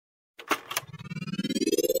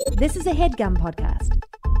This is a HeadGum podcast.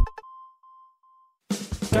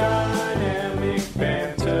 Dynamic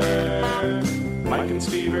banter. Mike and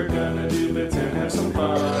Steve are gonna do bits and have some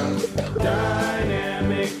fun.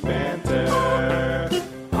 Dynamic banter.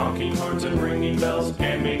 Honking horns and ringing bells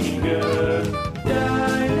and making good.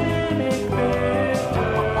 Dynamic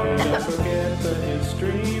banter. Don't forget the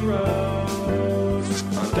history roast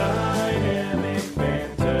on Dynamic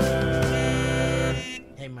banter.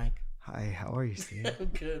 Hey, Mike. Hi, how are you, Steve? I'm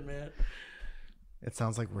good, man. It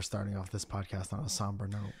sounds like we're starting off this podcast on a somber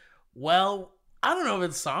note. Well, I don't know if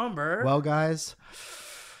it's somber. Well, guys,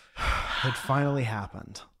 it finally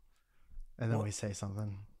happened. And then we say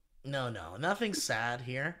something. No, nothing sad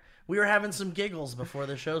here. We were having some giggles before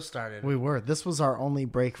the show started. We were. This was our only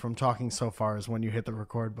break from talking so far is when you hit the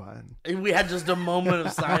record button. We had just a moment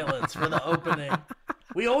of silence for the opening.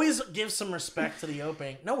 We always give some respect to the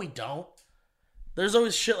opening. No, we don't. There's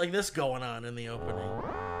always shit like this going on in the opening.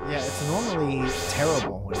 Yeah, it's normally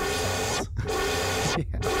terrible when it starts.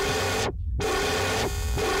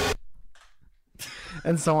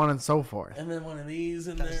 And so on and so forth. And then one of these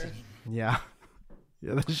in there. Yeah.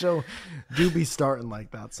 Yeah, the show do be starting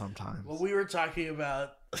like that sometimes. Well, we were talking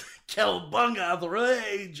about Cowabunga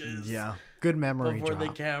outrageous. Yeah. Good memory before drop. the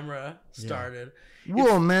camera started. Yeah.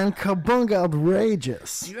 Whoa, man, Cowabunga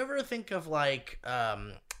outrageous. Do you ever think of like,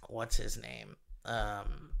 what's his name?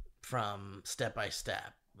 From Step by Step.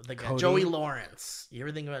 The guy, Joey Lawrence. You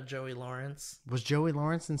ever think about Joey Lawrence? Was Joey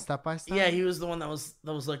Lawrence in Step by Step? Yeah, he was the one that was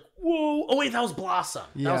like, whoa. Oh wait, that was Blossom.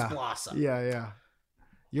 Yeah. That was Blossom. Yeah.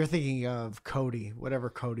 You're thinking of Cody, whatever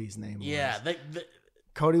Cody's name was. Yeah,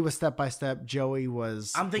 Cody was Step by Step. Joey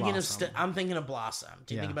was. I'm thinking Blossom. I'm thinking of Blossom.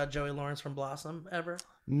 Do you think about Joey Lawrence from Blossom ever?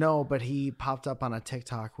 No, but he popped up on a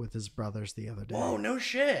TikTok with his brothers the other day. Oh no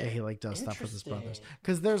shit! Yeah, he like does stuff with his brothers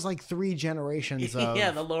because there's like 3 generations of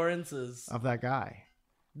the Lawrences of that guy.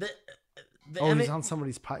 He's he's on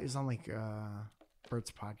somebody's he's on like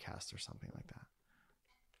Bert's podcast or something like that.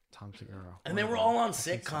 Tom Segura. And they were all on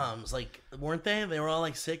sitcoms, like, weren't they? They were all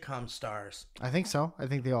like sitcom stars. I think so. I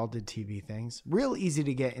think they all did TV things. Real easy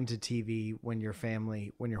to get into TV when your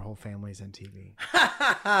whole family's in TV.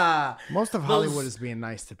 Most of Hollywood is being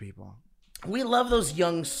nice to people. We love those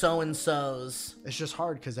young so-and-sos. It's just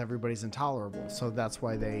hard because everybody's intolerable. So that's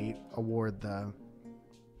why they award the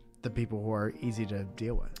people who are easy to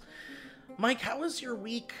deal with. Mike, how was your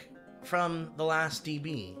week from the last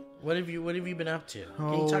DB? What have you been up to?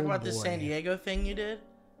 Can you talk about this San Diego thing you did?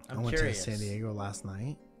 I went to San Diego last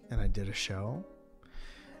night and I did a show.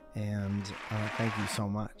 And thank you so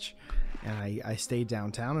much. And I stayed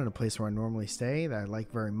downtown in a place where I normally stay that I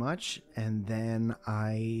like very much. And then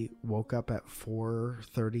I woke up at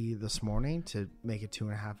 4:30 this morning to make a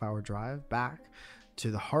 2.5-hour drive back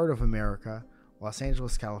to the heart of America, Los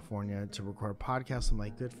Angeles, California, to record a podcast with my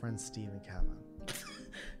good friends Steve and Kevin.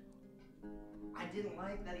 I didn't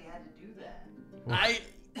like that he had to do that.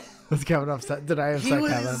 Was Kevin upset? Did I upset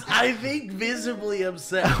Kevin? I think, visibly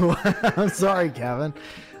upset. I'm sorry, Kevin.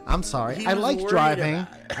 I'm sorry. I like driving.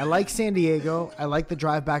 I like San Diego. I like the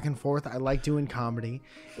drive back and forth. I like doing comedy.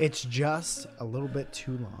 It's just a little bit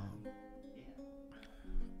too long.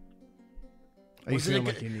 Are you feeling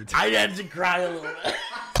like you need to? I had to cry a little bit.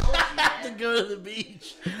 I had to go to the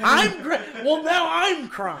beach. Well, now I'm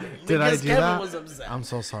crying. Did I do Kevin that? was upset. I'm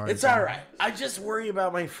so sorry. It's all right. I just worry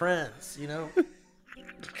about my friends, you know?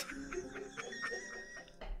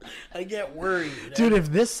 I get worried. Dude,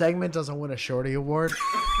 if this segment doesn't win a Shorty Award,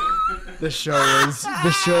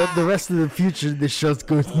 the rest of the future, this show's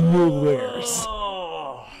going nowhere.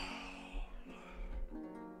 Oh.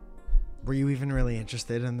 Were you even really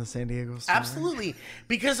interested in the San Diego story? Absolutely,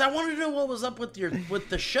 because I wanted to know what was up with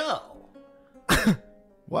the show.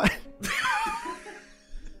 What?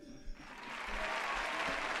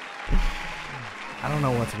 I don't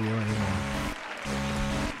know what's real anymore.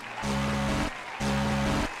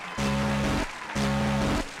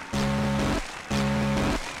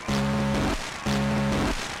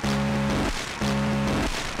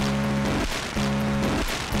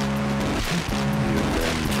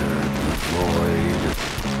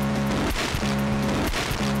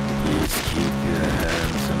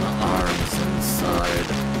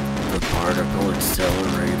 Particle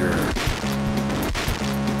accelerator.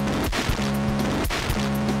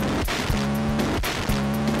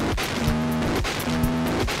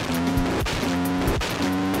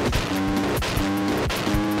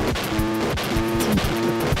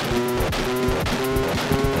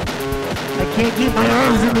 I can't keep my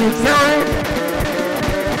arms in the accelerator.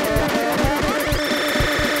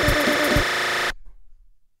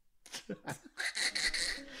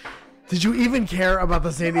 Did you even care about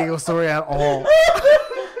the San Diego story at all?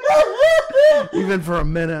 even for a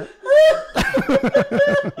minute.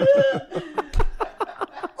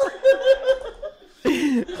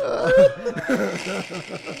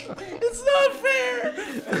 It's not fair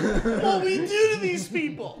what we do to these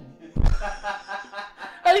people.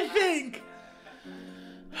 I think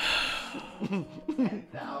 10,000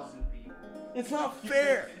 people. it's not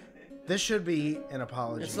fair. This should be an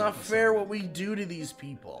apology. It's not episode. fair what we do to these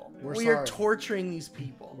people. We're We are sorry. torturing these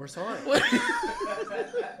people. We're sorry. Let's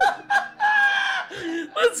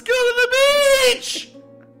go to the beach.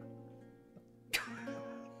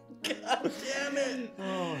 God damn it.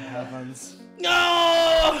 Oh heavens.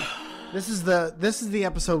 No. This is the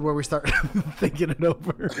episode where we start thinking it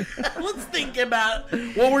over. Let's think about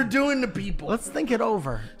what we're doing to people. Let's think it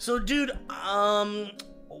over. So, dude,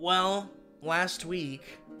 well, last week,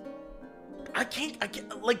 I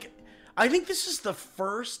can't, like, I think this is the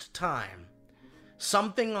first time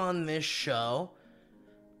something on this show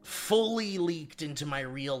fully leaked into my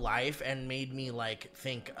real life and made me, like,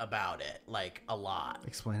 think about it, like, a lot.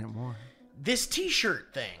 Explain it more. This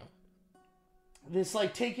t-shirt thing. This,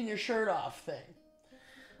 like, taking your shirt off thing.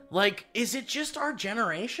 Like, is it just our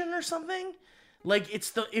generation or something? Like, it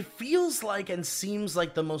feels like and seems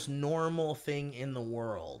like the most normal thing in the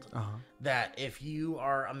world. That if you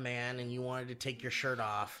are a man and you wanted to take your shirt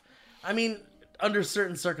off, I mean, under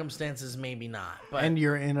certain circumstances, maybe not. But, And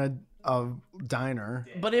you're in a diner.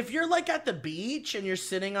 but if you're, like, at the beach and you're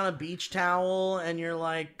sitting on a beach towel and you're,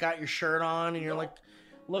 like, got your shirt on and you're, like,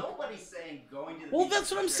 look. Nobody's saying going to the Well, beach that's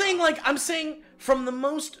what I'm with saying. your- Like, I'm saying from the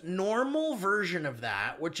most normal version of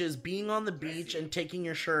that, which is being on the beach and taking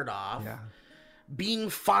your shirt off, Yeah. being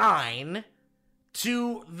fine,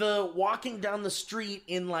 to the walking down the street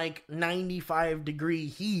in like 95-degree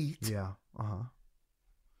heat Yeah.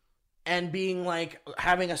 and being like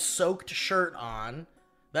having a soaked shirt on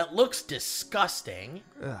that looks disgusting.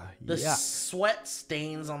 The Yeah. sweat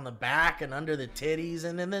stains on the back and under the titties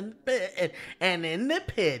and in the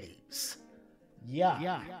pitties.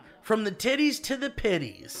 Yeah. From the titties to the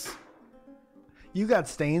pitties. You got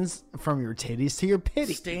stains from your titties to your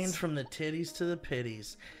pitties. Stained from the titties to the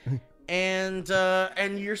pitties. And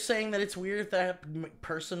you're saying that it's weird if that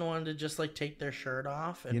person wanted to just like take their shirt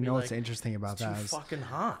off and You be know like, what's interesting about it's that too is fucking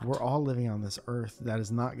hot. we're all living on this earth that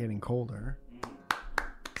is not getting colder.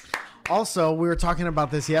 Also, we were talking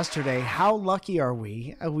about this yesterday. How lucky are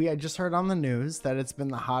we? I just heard on the news that it's been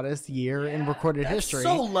the hottest year in recorded history.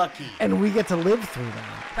 So lucky. And we get to live through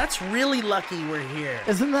that. That's really lucky we're here.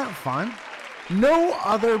 Isn't that fun? No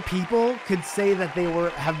other people could say that they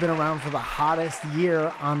have been around for the hottest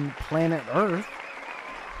year on planet Earth.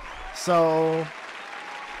 So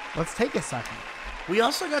let's take a second. We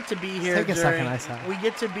also got to be here. take a second, I said. We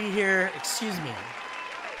get to be here. Excuse me.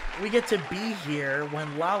 We get to be here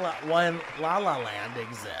when La La Land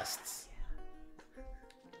exists.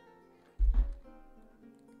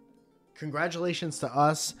 Congratulations to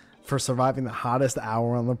us for surviving the hottest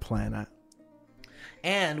hour on the planet.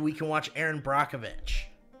 And we can watch Aaron Brockovich.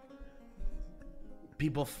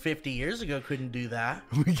 People 50 years ago couldn't do that.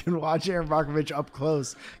 We can watch Aaron Brockovich up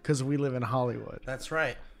close because we live in Hollywood. That's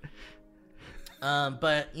right.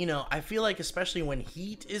 But, you know, I feel like especially when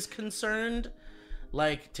heat is concerned,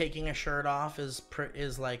 like taking a shirt off is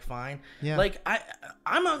like fine. Yeah. Like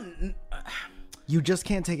You just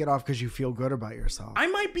can't take it off because you feel good about yourself. I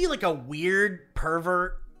might be like a weird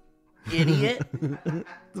pervert idiot,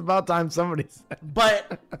 It's about time somebody said.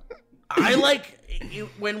 but I like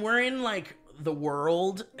when we're in like the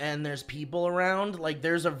world and there's people around, like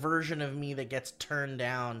there's a version of me that gets turned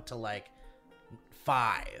down to like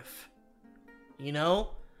 5. You know?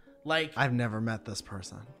 Like I've never met this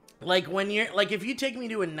person. Like when you're like if you take me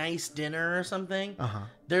to a nice dinner or something,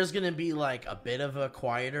 there's gonna be like a bit of a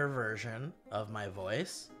quieter version of my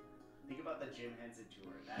voice. Think about the Jim Henson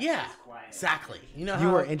tour. That's Yeah, just quiet. exactly. You know You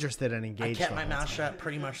how were interested and I engaged. kept the my whole mouth time. shut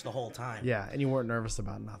pretty much the whole time. Yeah, and you weren't nervous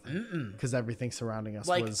about nothing because everything surrounding us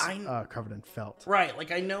Like, was covered in felt. Right,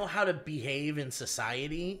 like I know how to behave in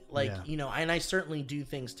society, like Yeah. you know, and I certainly do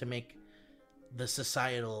things to make the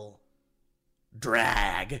societal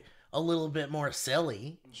drag a little bit more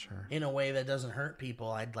silly Sure. in a way that doesn't hurt people.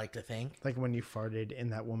 I'd like to think. Like when you farted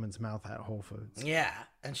in that woman's mouth at Whole Foods. Yeah,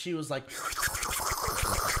 and she was like.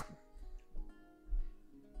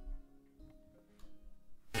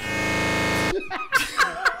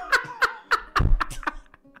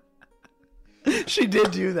 She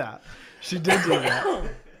did do that. She did do that.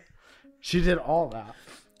 She did all that.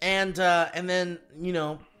 And then, you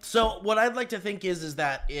know, so what I'd like to think is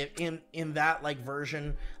that in that like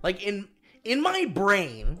version, like in my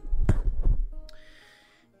brain,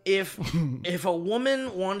 if a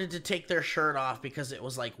woman wanted to take their shirt off because it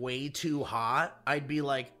was like way too hot, I'd be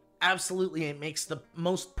like, absolutely, it makes the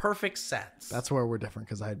most perfect sense. That's where we're different,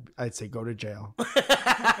 because I'd say go to jail.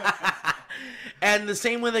 And the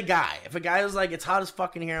same with a guy. If a guy was like, it's hot as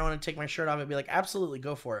fucking here, I want to take my shirt off, I'd be like, absolutely,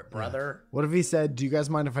 go for it, brother. What if he said, do you guys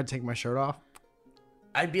mind if I take my shirt off?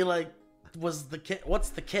 I'd be like, what's the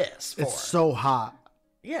kiss for? It's so hot.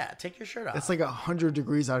 Yeah, take your shirt off. It's like 100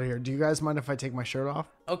 degrees out here. Do you guys mind if I take my shirt off?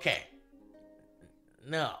 Okay.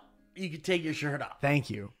 No, you can take your shirt off. Thank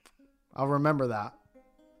you. I'll remember that.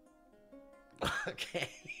 Okay.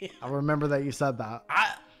 I'll remember that you said that.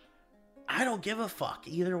 I don't give a fuck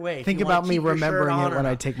either way. Think about me remembering it when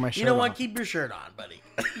I take my shirt off. You know what? Keep your shirt on, buddy.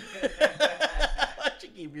 Why don't you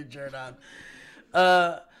keep your shirt on?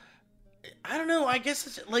 I don't know. I guess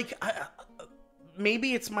it's like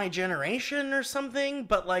maybe it's my generation or something,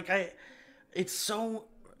 but like it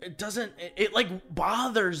like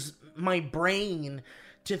bothers my brain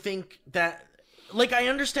to think that, like, I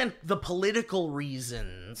understand the political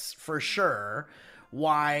reasons for sure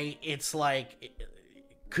why it's like it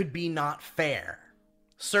could be not fair,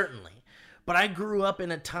 certainly, but I grew up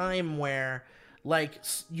in a time where like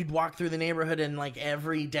you'd walk through the neighborhood and like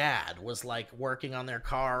every dad was like working on their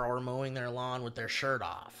car or mowing their lawn with their shirt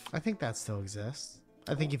off. I think that still exists.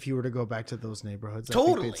 I think if you were to go back to those neighborhoods,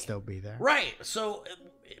 totally, I think they'd still be there. Right. So,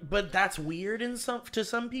 but that's weird to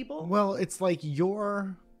some people. Well, it's like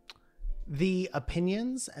the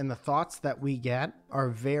opinions and the thoughts that we get are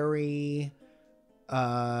very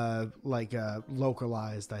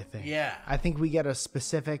localized, I think. Yeah. I think we get a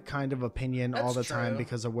specific kind of opinion all the That's time true.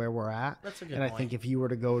 because of where we're at. That's a good And I point. think if you were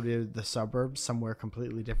to go to the suburbs, somewhere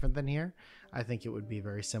completely different than here, I think it would be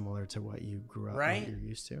very similar to what you grew up, Right? what you're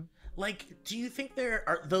used to. Like, do you think there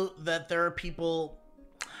are people?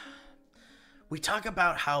 We talk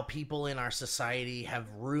about how people in our society have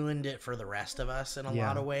ruined it for the rest of us in a Yeah.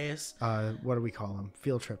 lot of ways. What do we call them?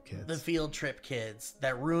 Field trip kids. The field trip kids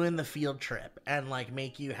that ruin the field trip and like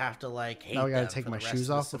make you have to like hate Now I gotta them take for my the rest shoes of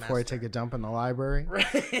the off before I semester. take a dump in the library.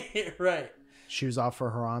 Right, right. Shoes off for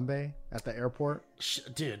Harambe at the airport.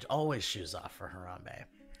 Dude, always shoes off for Harambe.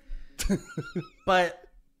 But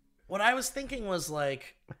what I was thinking was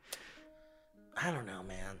like, I don't know,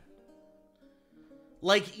 man.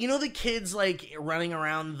 Like, you know the kids like running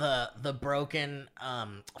around the broken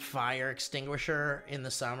fire extinguisher in the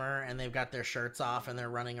summer and they've got their shirts off and they're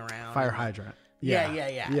running around. Fire and, like, hydrant. Yeah.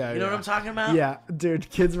 You know what I'm talking about? Yeah, dude,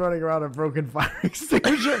 kids running around a broken fire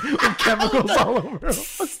extinguisher with chemicals all over them.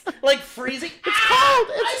 Like freezing. It's cold.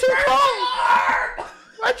 It's too cold.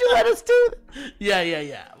 Why'd you let us do that?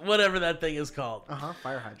 Yeah. Whatever that thing is called.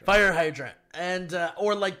 Fire hydrant. Fire hydrant. And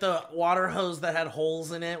or like the water hose that had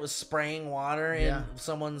holes in it was spraying water in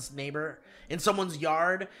someone's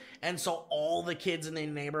yard, and so all the kids in the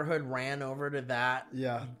neighborhood ran over to that.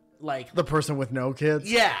 Yeah. Like The person with no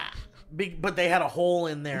kids. yeah. But they had a hole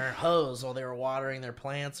in their hose while they were watering their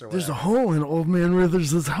plants or whatever. There's a hole in Old Man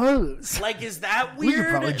Withers' hose. Like, is that We could weird?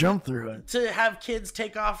 probably jump through it. To have kids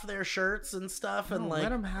take off their shirts and stuff and like let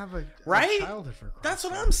them have a right? childhood for Christ's That's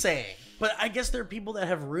what sake. I'm saying. But I guess there are people that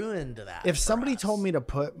have ruined that. If for somebody us. told me to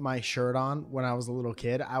put my shirt on when I was a little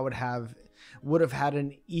kid, I would have had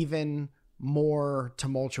an even more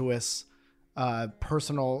tumultuous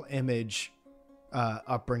personal image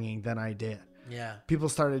upbringing than I did. Yeah. People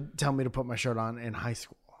started telling me to put my shirt on in high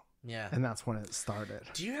school, Yeah. and that's when it started.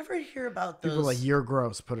 Do you ever hear about those? People were like, "You're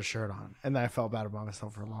gross. Put a shirt on," and then I felt bad about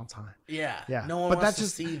myself for a long time. Yeah. Yeah, No one but wants that's to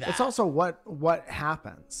just see that. It's also what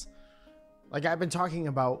happens. Like I've been talking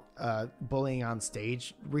about bullying on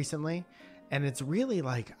stage recently, and it's really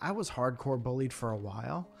like I was hardcore bullied for a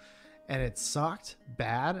while, and it sucked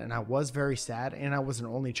bad, and I was very sad, and I was an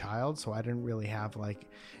only child, so I didn't really have like.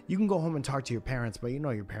 You can go home and talk to your parents, but you know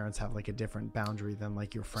your parents have like a different boundary than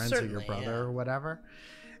like your friends or Certainly, your brother yeah. or whatever,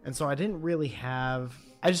 and so I didn't really have.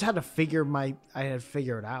 I just had to figure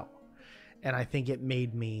it out, and I think it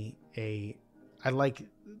made me I like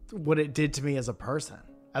what it did to me as a person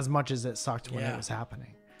as much as it sucked when Yeah. it was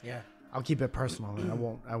happening. Yeah. I'll keep it personal, and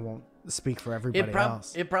I won't speak for everybody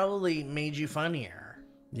else. It probably made you funnier.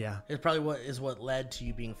 Yeah, It's probably what led to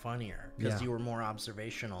you being funnier because Yeah. you were more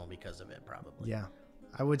observational because of it, probably. yeah.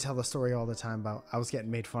 I would tell the story all the time about I was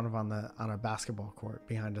getting made fun of on a basketball court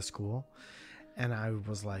behind a school, and I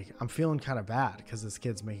was like, I'm feeling kind of bad because this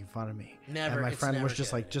kid's making fun of me. Never- And my it's friend was never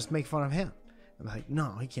just good. like, just make fun of him. I'm like,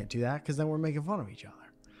 no, he can't do that because then we're making fun of each other.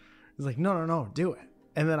 He's like, no, do it.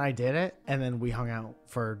 And then I did it, and then we hung out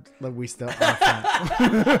for like we still are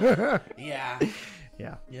friends. Yeah.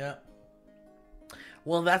 Yeah. Yeah.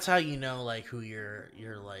 Well, that's how you know like who your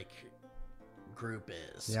like group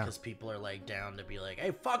is. Yeah. Because people are like down to be like,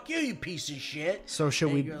 hey, fuck you, you piece of shit. So should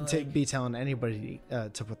And we you go like- be telling anybody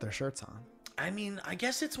to put their shirts on? I mean, I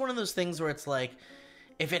guess it's one of those things where it's like,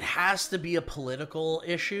 if it has to be a political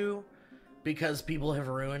issue because people have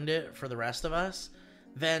ruined it for the rest of us,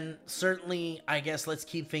 then certainly, I guess, let's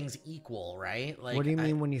keep things equal, right? Like, What do you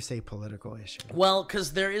mean when you say political issue? Well,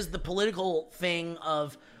 because there is the political thing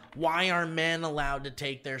of why are men allowed to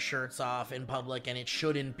take their shirts off in public and it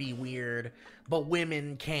shouldn't be weird, but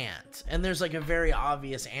women can't. And there's like a very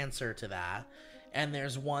obvious answer to that. And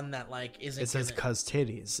there's one that like isn't. It says gonna- "cause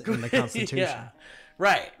titties" in the Constitution. Yeah,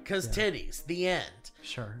 right. Because titties. The end.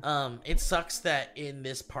 Sure. It sucks that in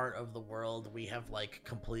this part of the world we have like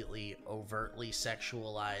completely overtly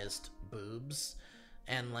sexualized boobs,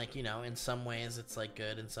 and like, you know, in some ways it's like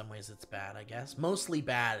good, in some ways it's bad, I guess. Mostly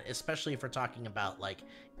bad, especially if we're talking about like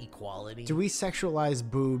equality. Do we sexualize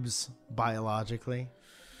boobs biologically?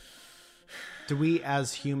 Do we,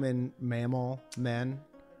 as human mammal men,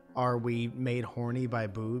 are we made horny by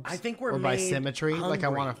boobs? I think we're or by made symmetry. Like I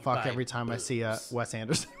want hungry to fuck by every time I see a boobs. Wes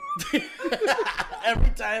Anderson. Every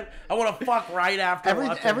time I want to fuck right after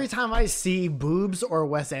watching. every time I see boobs or a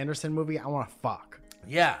Wes Anderson movie, I want to fuck.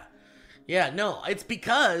 Yeah. Yeah, no, it's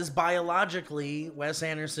because biologically Wes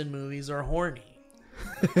Anderson movies are horny.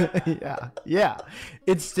 Yeah.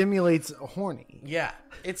 It stimulates horny. Yeah.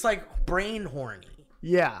 It's like brain horny.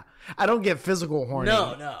 Yeah. I don't get physical horny.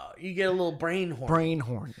 No. You get a little brain horny. Brain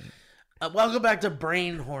horny. Welcome back to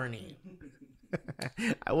Brain Horny.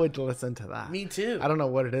 I would listen to that. Me too. I don't know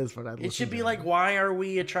what it is, but I'd listen It should to be like, why are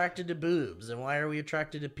we attracted to boobs? And why are we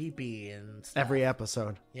attracted to pee-pee and stuff? every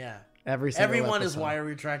episode. Yeah. Every single Everyone is episode. why are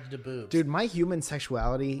we attracted to boobs? Dude, my human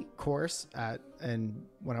sexuality course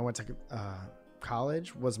when I went to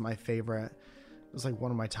college was my favorite. It was like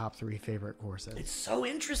one of my top 3 favorite courses. It's so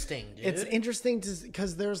interesting, dude. It's interesting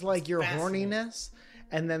because there's like your fascinating. horniness,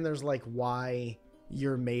 and then there's like why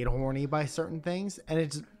you're made horny by certain things, and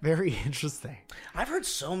it's very interesting. I've heard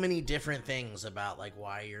so many different things about like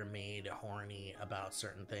why you're made horny about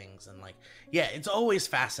certain things, and like, yeah, it's always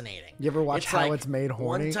fascinating. You ever watch How It's Made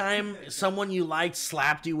Horny? One time, someone you liked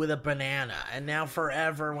slapped you with a banana, and now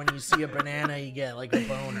forever, when you see a banana, you get like a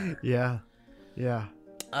boner. Yeah.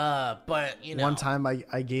 But you know, One time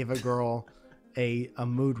I gave a girl a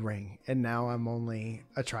mood ring, and now I'm only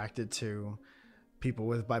attracted to people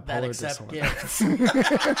with that bipolar accept disorder. gifts.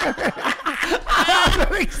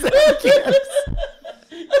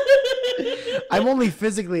 I'm only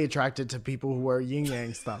physically attracted to people who wear yin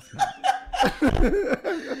yang stuff now.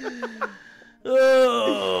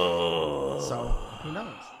 Oh. So who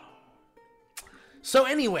knows? So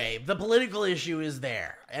anyway, the political issue is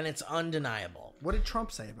there, and it's undeniable. What did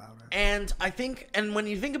Trump say about it? And I think, and when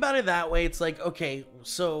you think about it that way, it's like, okay,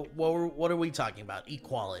 so what are we talking about?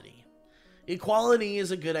 Equality. Equality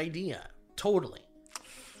is a good idea. Totally.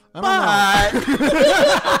 I But don't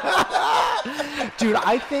know. Dude,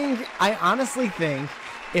 I honestly think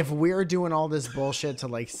if we're doing all this bullshit to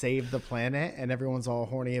like save the planet and everybody's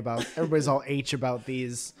all H about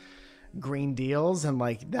these green deals and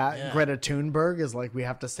like that Yeah. Greta Thunberg is like, we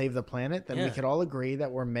have to save the planet, then we Yeah. could all agree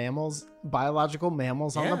that we're mammals, biological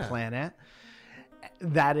mammals on the Yeah. planet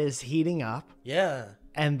that is heating up, yeah,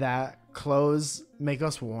 and that clothes make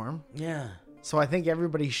us warm. yeah. So I think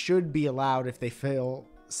everybody should be allowed, if they feel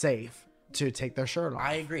safe, to take their shirt off.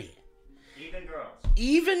 I agree. Even girls.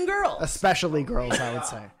 Even girls. Especially girls, I would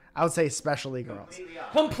say. I would say especially girls.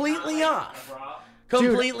 Completely off. Dude,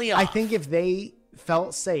 Completely off. I think if they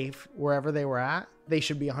felt safe wherever they were at, they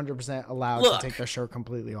should be 100% allowed Look, to take their shirt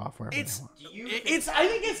completely off wherever it's they want. it's I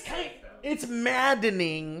think it's it's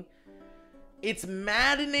maddening. It's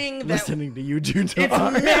maddening that Listening to you two it's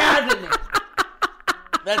talk. maddening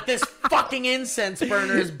that this fucking incense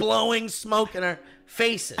burner is blowing smoke in our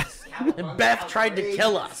faces. And Beth tried to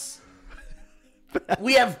kill us.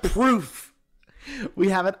 We have proof. We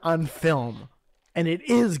have it on film, and it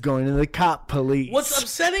is going to the cop police. What's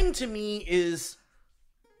upsetting to me is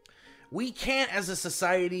we can't, as a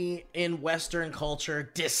society in Western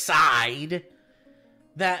culture, decide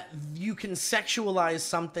that you can sexualize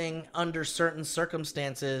something under certain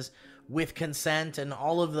circumstances with consent and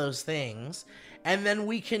all of those things, and then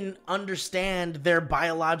we can understand their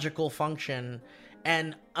biological function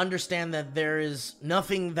and understand that there is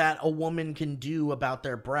nothing that a woman can do about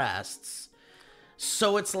their breasts.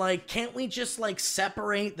 So it's like, can't we just like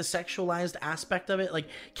separate the sexualized aspect of it? Like,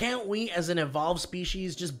 can't we as an evolved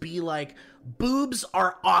species just be like, boobs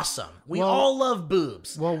are awesome. We Well- all love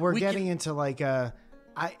boobs. Well, we're We getting can- into like a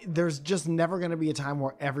there's just never going to be a time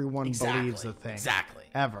where everyone believes a thing. Exactly.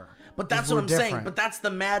 Ever. But that's what I'm saying. But that's the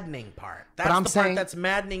maddening part. That's the part that's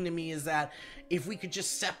maddening to me, is that if we could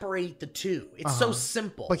just separate the two. It's so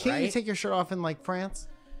simple. But can't you take your shirt off in like France?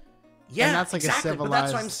 Yeah, and that's like exactly. a civilized... But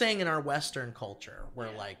that's what I'm saying. In our Western culture,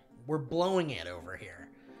 we're blowing it over here.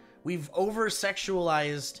 We've over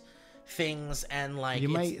sexualized things, and like you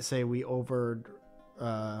might say we over.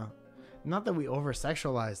 Not that we over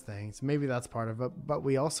sexualize things, maybe that's part of it, but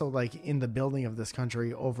we also, like, in the building of this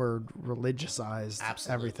country, over religiousized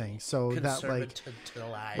everything. So that, like,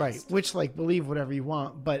 right, which, like, believe whatever you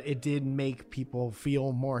want, but it did make people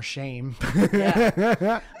feel more shame.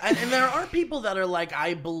 Yeah. And there are people that are like,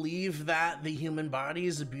 I believe that the human body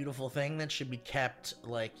is a beautiful thing that should be kept,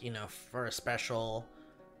 like, you know, for a special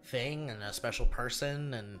thing and a special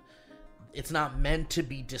person, and it's not meant to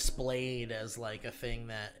be displayed as like a thing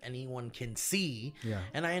that anyone can see. Yeah.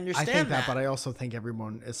 And I understand I think that, but I also think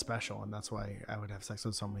everyone is special, and that's why I would have sex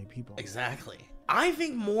with so many people. Exactly. I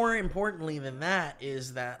think more importantly than that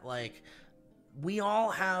is that, like, we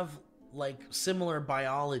all have like similar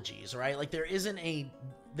biologies, right? Like there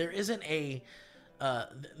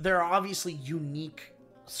are obviously unique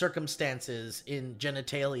circumstances in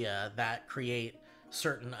genitalia that create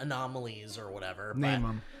certain anomalies or whatever. Name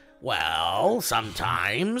them. Well,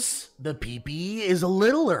 sometimes the pee-pee is a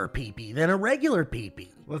littler pee-pee than a regular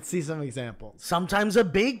pee-pee. Let's see some examples. Sometimes a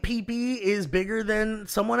big pee-pee is bigger than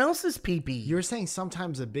someone else's pee-pee. You're saying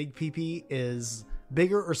sometimes a big pee-pee is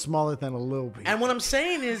bigger or smaller than a little pee-pee. And what I'm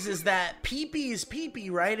saying is that pee-pee is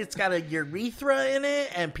pee-pee, right? It's got a urethra in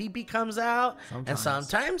it, and pee-pee comes out. Sometimes. And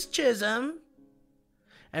sometimes chism,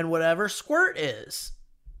 and whatever squirt is.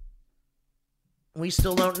 We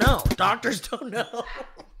still don't know. Doctors don't know.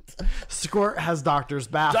 Squirt has doctors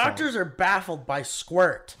baffled. Doctors are baffled by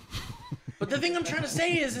squirt. But the thing I'm trying to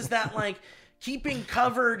say is that, like, keeping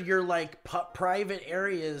covered your, like, private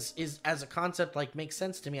areas is, as a concept, like, makes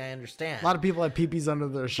sense to me. I understand. A lot of people have pee-pees under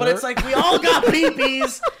their shirt. But it's like, we all got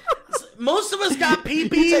pee-pees. Most of us got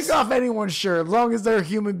pee-pees. You take off anyone's shirt. As long as they're a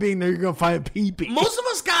human being, they're going to find a pee-pee. Most of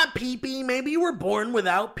us got pee-pee. Maybe you were born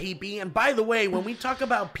without pee-pee. And by the way, when we talk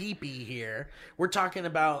about pee-pee here, we're talking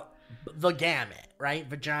about the gamut, right?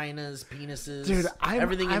 Vaginas, penises, dude,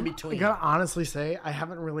 everything in between. I gotta honestly say, I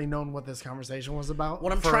haven't really known what this conversation was about.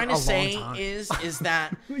 What I'm trying to say is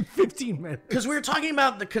that like 15 minutes, because we were talking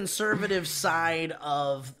about the conservative side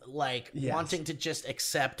of, like, wanting to just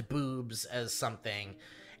accept boobs as something.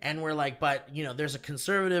 And we're like, but, you know, there's a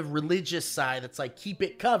conservative religious side that's like, keep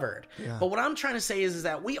it covered. Yeah. But what I'm trying to say is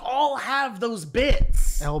that we all have those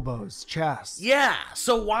bits. Elbows, chest. Yeah.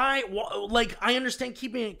 So why, like, I understand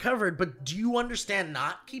keeping it covered, but do you understand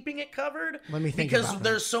not keeping it covered? Let me think because about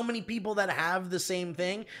there's so many people that have the same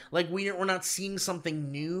thing. Like, we're not seeing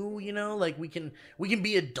something new, you know? Like, we can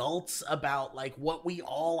be adults about, like, what we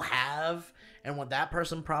all have and what that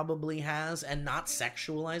person probably has, and not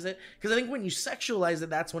sexualize it. Because I think when you sexualize it,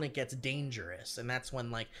 that's when it gets dangerous. And that's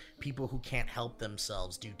when, like, people who can't help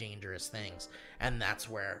themselves do dangerous things. And that's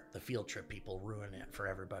where the field trip people ruin it for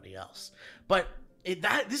everybody else. But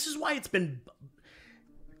this is why it's been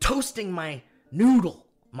toasting my noodle,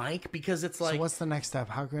 Mike, because it's like... So what's the next step?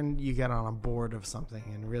 How can you get on a board of something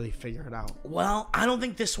and really figure it out? Well, I don't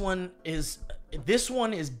think this one is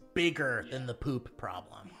bigger than the poop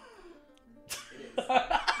problem.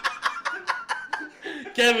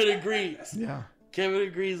 Kevin agrees. Yeah. Kevin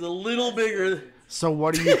agrees a little bigger. So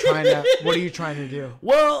what are you trying to do?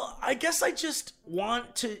 Well, I guess I just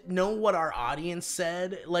want to know what our audience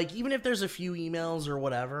said. Like, even if there's a few emails or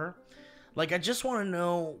whatever, like, I just want to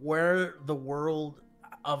know where the world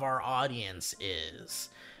of our audience is,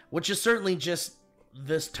 which is certainly just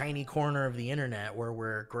this tiny corner of the internet where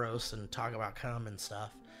we're gross and talk about cum and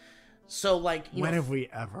stuff. So, like, when have we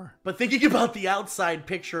ever? But thinking about the outside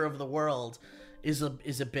picture of the world is a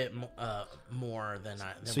bit more than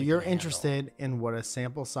I. So you're interested in what a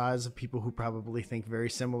sample size of people who probably think very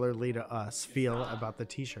similarly to us feel about the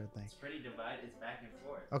T-shirt thing. It's pretty divided. It's back and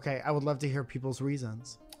forth. Okay, I would love to hear people's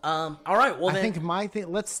reasons. All right. Well, I think my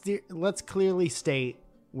thing. Let's clearly state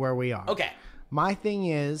where we are. Okay. My thing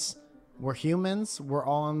is, we're humans. We're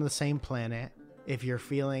all on the same planet. If you're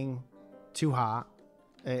feeling too hot,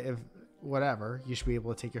 if whatever, you should be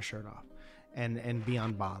able to take your shirt off and be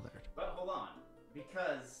unbothered. But hold on,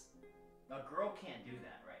 because a girl can't do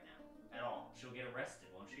that right now at all. She'll get arrested,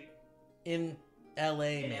 won't she? In LA,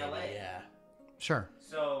 maybe, LA. yeah. Sure.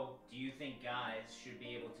 So, do you think guys should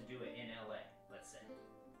be able to do it in LA, let's say?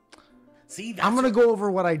 See, I'm going to go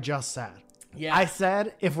over what I just said. Yeah. I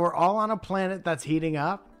said, if we're all on a planet that's heating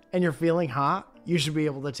up and you're feeling hot, you should be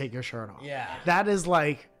able to take your shirt off. Yeah. That is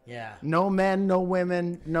like Yeah. No men, no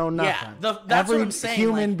women, no nothing. Yeah, that's Every what I'm saying.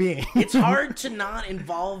 human like, being. It's hard to not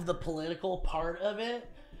involve the political part of it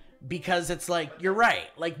because it's like, you're right.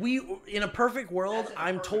 Like, in a perfect world,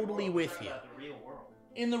 I'm totally with you. About the real world.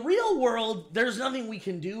 In the real world, there's nothing we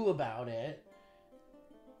can do about it.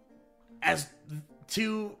 As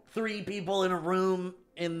 2-3 people in a room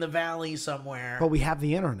in the valley somewhere. But we have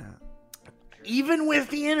the internet. Even with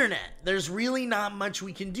the internet, there's really not much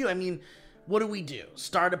we can do. I mean, what do?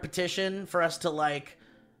 Start a petition for us to, like,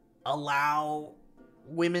 allow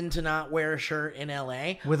women to not wear a shirt in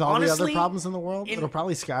LA? With all Honestly, the other problems in the world, it'll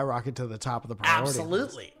probably skyrocket to the top of the priority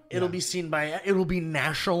absolutely. list. It'll be seen it'll be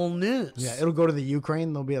national news. Yeah, it'll go to the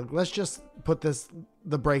Ukraine. They'll be like, let's just put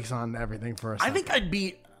the brakes on everything for a second. I think I'd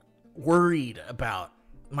be worried about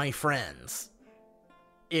my friends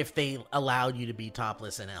if they allowed you to be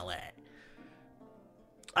topless in LA.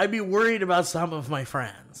 I'd be worried about some of my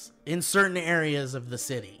friends in certain areas of the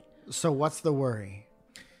city. So what's the worry?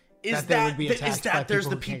 Is they that, would be attacked by there's people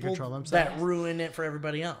the who can't people control themselves? that ruin it for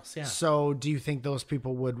everybody else? Yeah. So do you think those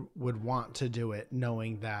people would want to do it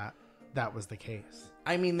knowing that that was the case?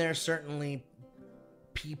 I mean, there's certainly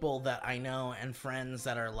people that I know and friends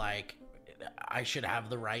that are like, I should have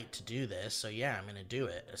the right to do this. So yeah, I'm going to do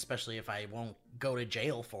it, especially if I won't go to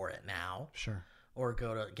jail for it now. Sure. Or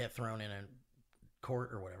get thrown in a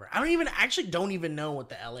court or whatever. I don't even know what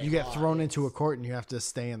the LA You get law thrown is. into a court and you have to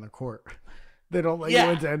stay in the court. They don't let Yeah.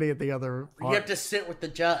 you into any of the other You have to sit with the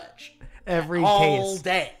judge every all case.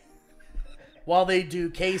 day while they do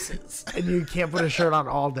cases. And you can't put a shirt on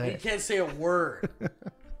all You day. can't say a word.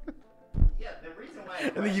 Yeah, the reason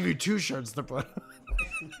why And they give you 2 shirts to put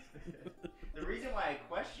on. the reason why I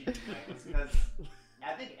questioned you, Mike, was because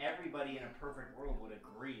I think everybody in a perfect world would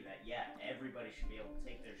agree that everybody should be able to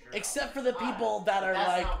take their shirt Except off. for the people that But are that's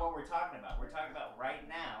like, not what we're talking about. We're talking about right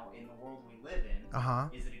now in the world we live in. Uh-huh.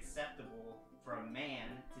 Is it acceptable for a man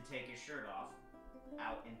to take his shirt off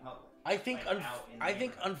out in public? I think Like, out in the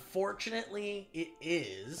neighborhood? unfortunately it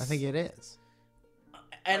is. I think it is.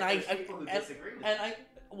 and But there's people who disagree with that.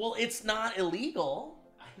 well, it's not illegal.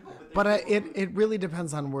 I know, But there's people who- it really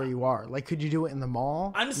depends on where you are. Like, could you do it in the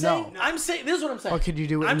mall? I'm saying No. this is what I'm saying. Or could you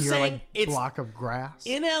do it I'm in your saying like it's block of grass?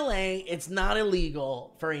 in LA, it's not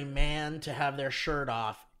illegal for a man to have their shirt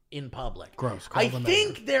off in public. Gross. Call I them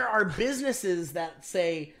think there are businesses that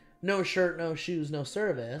say no shirt, no shoes, no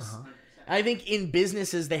service. Uh-huh. I think in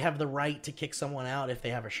businesses they have the right to kick someone out if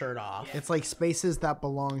they have a shirt off. It's like spaces that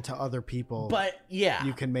belong to other people. But yeah,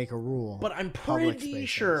 you can make a rule. but I'm Public pretty spaces.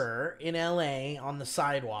 sure in LA on the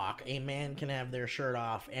sidewalk, a man can have their shirt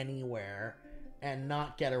off anywhere and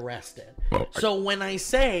not get arrested. So when I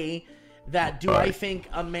say that, do I think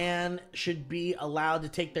a man should be allowed to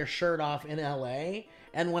take their shirt off in LA?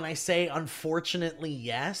 And when I say unfortunately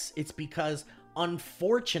yes, it's because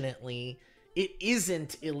unfortunately it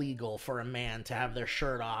isn't illegal for a man to have their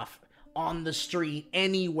shirt off on the street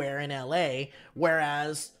anywhere in LA,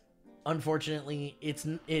 whereas unfortunately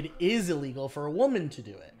it is illegal for a woman to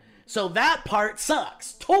do it. So that part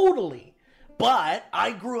sucks totally. But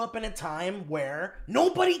I grew up in a time where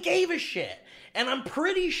nobody gave a shit. And I'm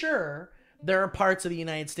pretty sure there are parts of the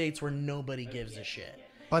United States where nobody gives a shit.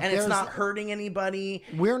 But and it's there's- not hurting anybody.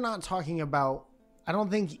 We're not talking about. I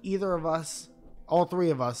don't think either of us, all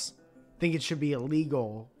three of us, think it should be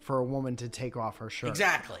illegal for a woman to take off her shirt.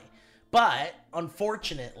 Exactly. But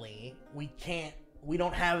unfortunately, we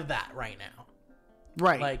don't have that right now.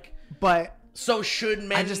 Right. Like, but so should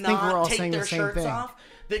men I just think we're all not take saying their the same shirts thing. off?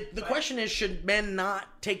 The question is, should men not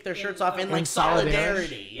take their shirts off in In like solidarity?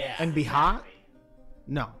 solidarity? Yeah. and be hot?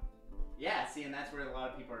 No. Yeah, see, and that's where a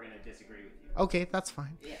lot of people are going to disagree with you. Okay, that's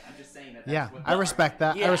fine. Yeah, I'm just saying that. That's Yeah, what I respect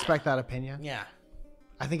that. Yeah. I respect that opinion. Yeah.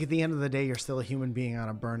 I think at the end of the day, you're still a human being on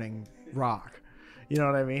a burning rock. You know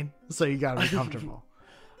what I mean? So you got to be comfortable.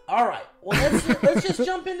 All right. Well, let's just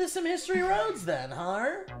jump into some history roads then,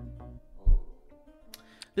 huh?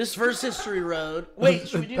 This first history road. Wait,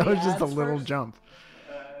 should we do that the was just a ads little first? jump.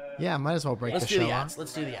 Yeah, might as well break Let's the do show the off. ads.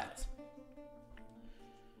 Let's do the ads.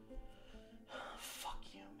 Fuck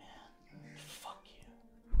you, man. Fuck you.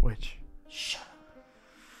 Which? Shut up.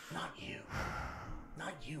 Not you.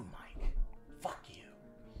 Not you, Mike. Fuck you.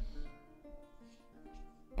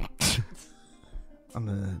 On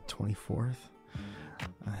the 24th,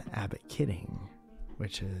 Abbott Kidding,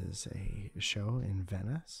 which is a show in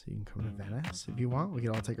Venice. You can come to Venice if you want. We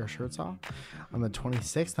can all take our shirts off. On the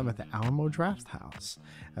 26th, I'm at the Alamo Draft House.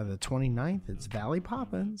 The 29th, it's Valley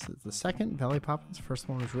Poppins. It's the second Valley Poppins. First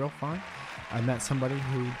one was real fun. I met somebody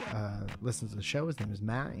who listens to the show. His name is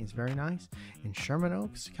Matt. He's very nice. In Sherman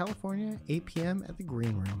Oaks, California, 8 p.m. at the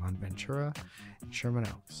Green Room on Ventura in Sherman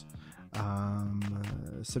Oaks.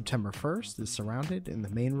 September 1st is Surrounded in the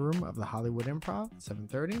main room of the Hollywood Improv,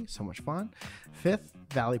 7:30. So much fun. 5th,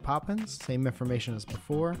 Valley Poppins. Same information as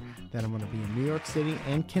before. Then I'm going to be in New York City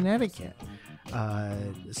and Connecticut.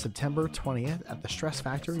 September 20th at the Stress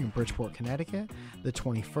Factory in Bridgeport, Connecticut. The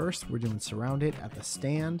 21st, we're doing Surrounded at the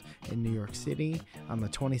Stand in New York City. On the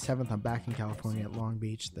 27th, I'm back in California at Long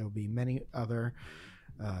Beach. There will be many other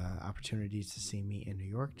opportunities to see me in New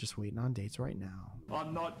York. Just waiting on dates right now.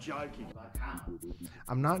 I'm not joking.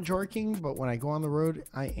 I'm not joking, but when I go on the road,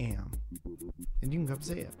 I am. And you can come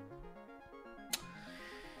see it.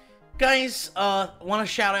 Guys, want to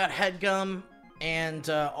shout out HeadGum and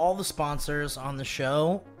all the sponsors on the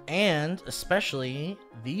show, and especially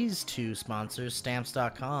these two sponsors,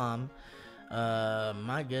 Stamps.com.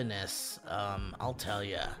 My goodness, I'll tell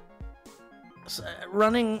you.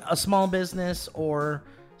 Running a small business or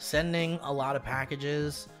sending a lot of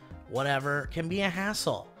packages, whatever, can be a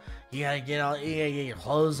hassle. You gotta get your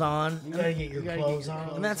clothes on. You gotta get your clothes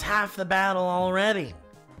on. And that's half the battle already.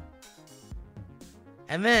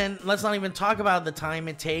 And then let's not even talk about the time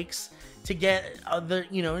it takes to get the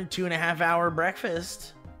 2.5 hour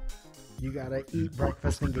breakfast. You gotta eat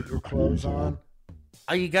breakfast and get your clothes on.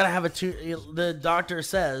 You gotta have the doctor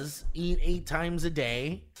says eat 8 times a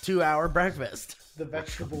day, 2 hour breakfast. The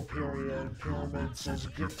vegetable pyramid says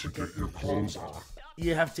get your clothes on.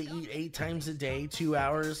 You have to eat 8 times a day, 2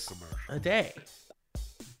 hours a day.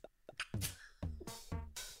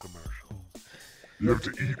 You have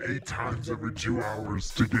to eat 8 times every 2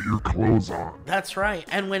 hours to get your clothes on. That's right.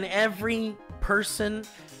 And when every person,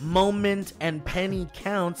 moment, and penny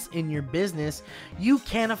counts in your business, you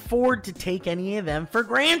can't afford to take any of them for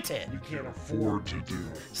granted. You can't afford to do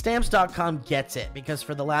it. Stamps.com gets it, because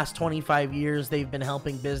for the last 25 years, they've been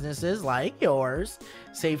helping businesses like yours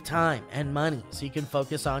save time and money so you can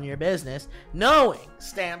focus on your business, knowing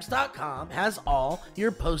Stamps.com has all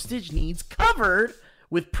your postage needs covered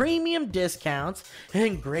with premium discounts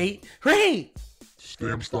and great rates.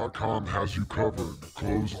 Stamps.com has you covered.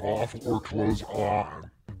 Clothes off or clothes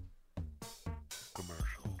on.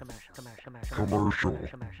 Commercial. Commercial.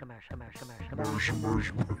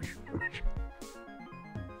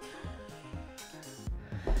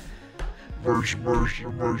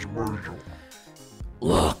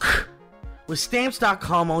 Look, with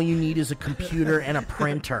Stamps.com, all you need is a computer and a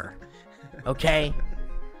printer. Okay?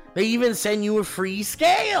 They even send you a free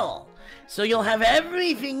scale. So you'll have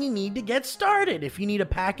everything you need to get started. If you need a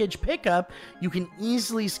package pickup, you can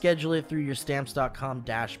easily schedule it through your Stamps.com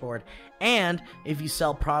dashboard. And if you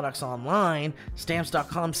sell products online,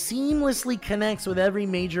 Stamps.com seamlessly connects with every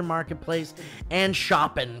major marketplace and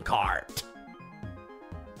shopping cart.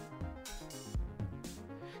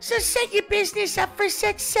 So set your business up for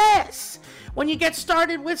success when you get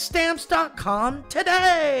started with Stamps.com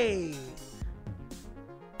today.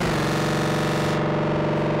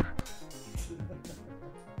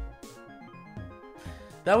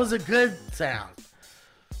 That was a good sound.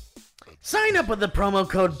 Sign up with the promo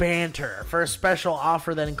code BANTER for a special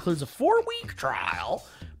offer that includes a 4-week trial,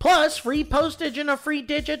 plus free postage and a free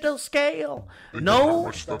digital scale. How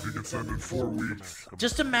much stuff you can send in 4 weeks.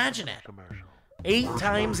 Just imagine it. 8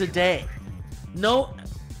 times a day. No.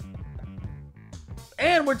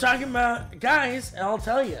 And we're talking about, guys, I'll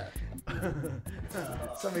tell you.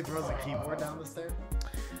 Somebody throws a keyboard down the stairs.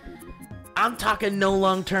 I'm talking no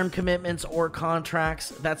long-term commitments or contracts.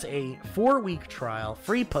 That's a 4-week trial,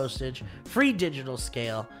 free postage, free digital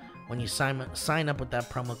scale when you sign up with that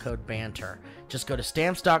promo code BANTER. Just go to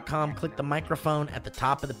Stamps.com, click the microphone at the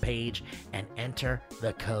top of the page, and enter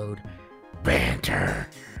the code BANTER.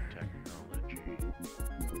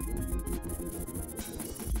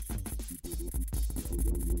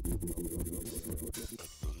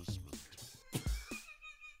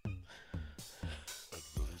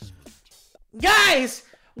 Guys,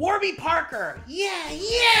 Warby Parker. Yeah.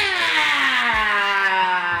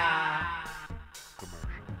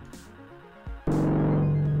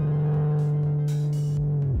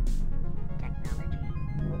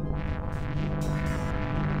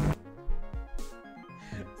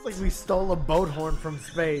 It's like we stole a boat horn from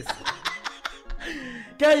space.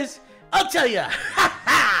 Guys, I'll tell you.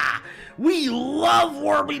 We love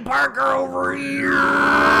Warby Parker over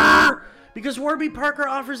here. Because Warby Parker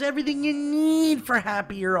offers everything you need for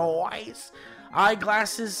happier eyes.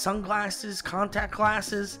 Eyeglasses, sunglasses, contact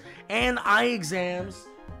glasses, and eye exams.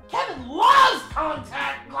 Kevin loves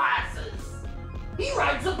contact glasses. He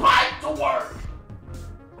rides a bike to work.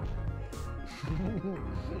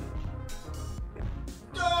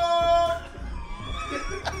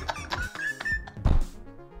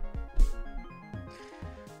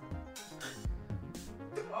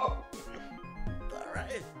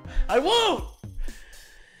 won't.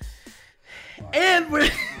 And we're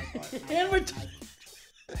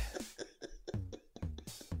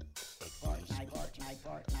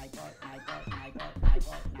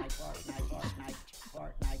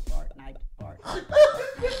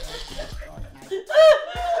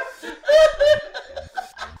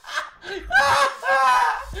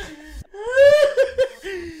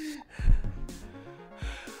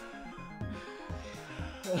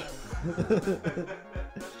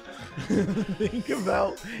Think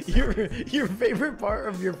about your favorite part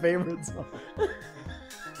of your favorite song.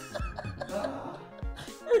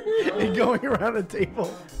 And going around a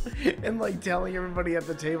table and like telling everybody at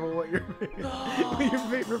the table what your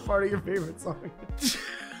favorite part of your favorite song is.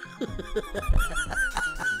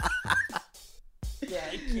 Yeah,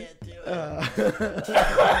 I can't do it.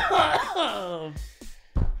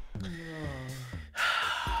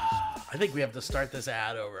 I think we have to start this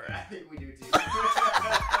ad over. I think we do too.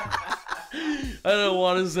 I don't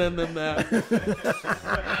want to send them that.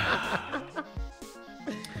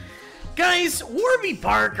 Guys, Warby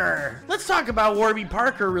Parker. Let's talk about Warby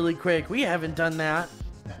Parker really quick. We haven't done that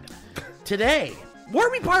today.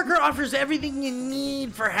 Warby Parker offers everything you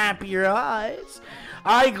need for happier eyes.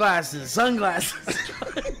 Eyeglasses, sunglasses,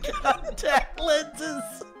 contact lenses,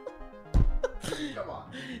 Come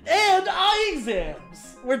on. and eye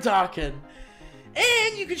exams. We're talking.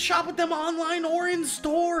 And you can shop with them online or in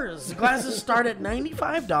stores. The glasses start at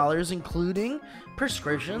 $95, including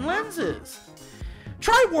prescription lenses.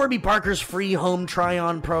 Try Warby Parker's free home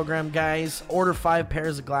try-on program, guys. Order 5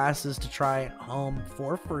 pairs of glasses to try home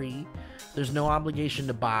for free. There's no obligation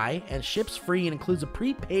to buy, and ships free and includes a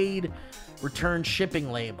prepaid return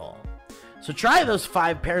shipping label. So try those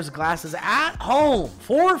 5 pairs of glasses at home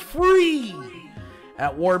for free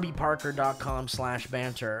at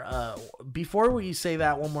warbyparker.com/banter. Before we say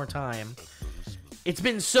that one more time, it's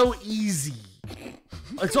been so easy.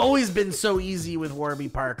 It's always been so easy with Warby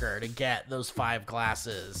Parker to get those 5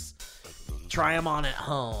 glasses. Try them on at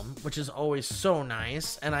home, which is always so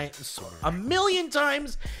nice. And a million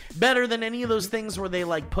times better than any of those things where they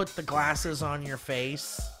like put the glasses on your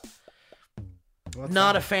face.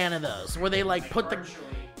 Not a fan of those. Where they like put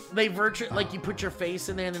like you put your face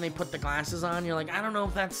in there and then they put the glasses on. You're like, I don't know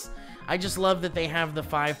if that's... I just love that they have the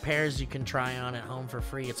 5 pairs you can try on at home for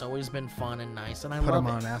free. It's always been fun and nice, and I Put love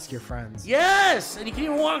them it. on, ask your friends. Yes, and you can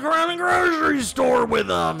even walk around the grocery store with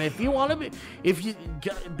them if you want to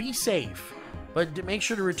be safe. But make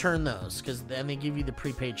sure to return those, because then they give you the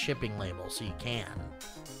prepaid shipping label, so you can.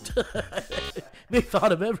 They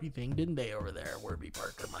thought of everything, didn't they, over there at Warby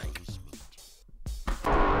Parker, Mike?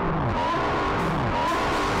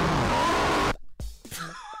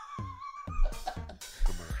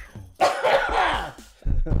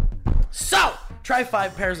 So, try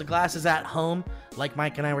 5 pairs of glasses at home, like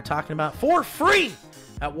Mike and I were talking about, for free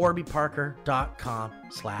at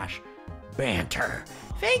warbyparker.com/banter.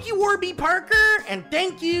 Thank you, Warby Parker, and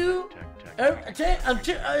thank you,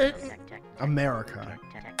 America.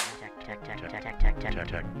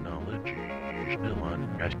 Technology still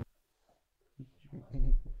on. Guys.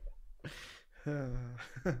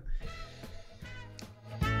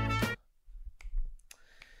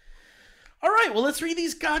 All right, well, let's read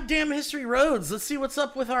these goddamn history roads. Let's see what's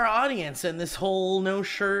up with our audience and this whole no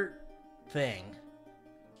shirt thing.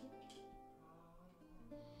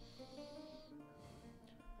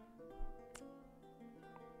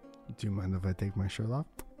 Do you mind if I take my shirt off?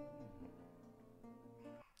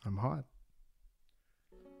 I'm hot.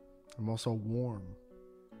 I'm also warm.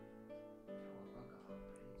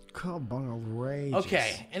 Cowabunga rages.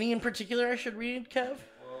 Okay, any in particular I should read, Kev?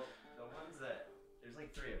 Well, the ones that... There's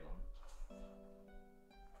like 3 of them.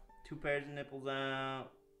 2 pairs of nipples out.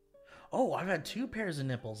 Oh, I've had 2 pairs of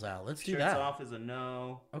nipples out. Let's do Shirts that. off is a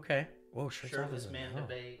no. Okay. Whoa, shirts off Shirtless is a man no.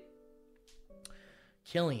 debate.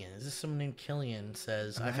 Killian, is this someone named Killian?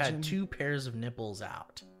 Says, I've had Imagine- 2 pairs of nipples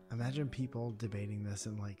out. Imagine people debating this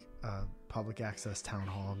in like a public access town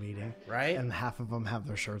hall meeting. Right? And half of them have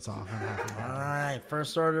their shirts off and half of them All don't. right,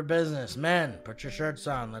 first order of business. Men, put your shirts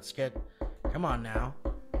on. Let's get... Come on now.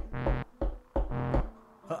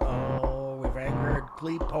 Uh-oh, we've angered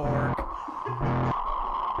Glee Pork.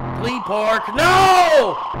 Glee Pork,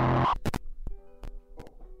 no!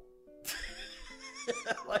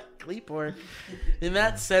 Like Glee Pork. In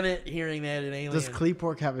that Senate hearing that an alien... Does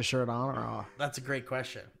Cleepork have his shirt on or off? That's a great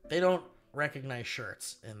question. They don't recognize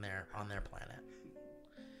shirts on their planet.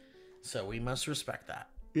 So we must respect that.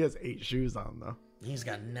 He has 8 shoes on though. He's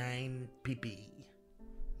got 9 PP.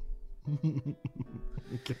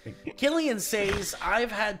 Okay. Killian says,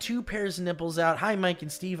 I've had 2 pairs of nipples out. Hi, Mike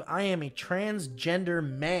and Steve. I am a transgender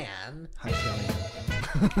man. Hi, Kelly.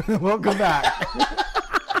 Welcome back.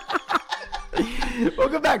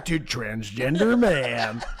 Welcome back to Transgender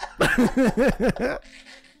Man.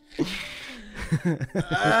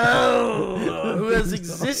 Who has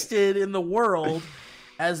existed in the world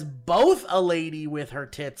as both a lady with her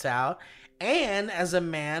tits out and as a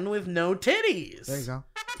man with no titties. There you go.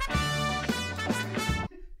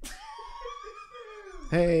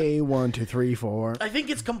 Hey, 1, 2, 3, 4. I think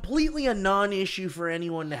it's completely a non-issue for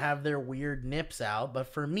anyone to have their weird nips out,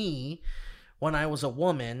 but for me, when I was a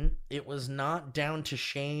woman, it was not down to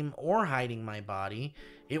shame or hiding my body.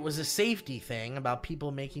 It was a safety thing about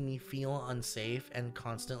people making me feel unsafe and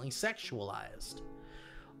constantly sexualized.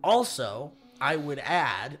 Also, I would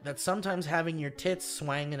add that sometimes having your tits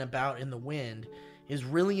swanging about in the wind is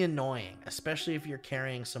really annoying, especially if you're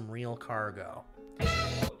carrying some real cargo.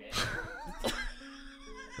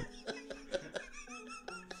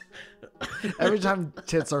 Every time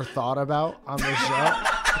tits are thought about on the show,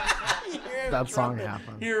 that song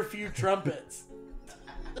happens. Hear a few trumpets.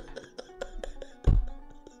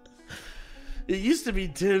 It used to be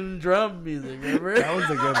tin drum music, remember? That was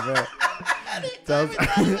a good bit. That was,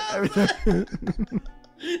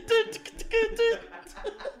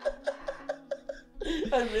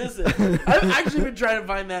 I miss it. I've actually been trying to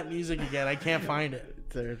find that music again. I can't find it.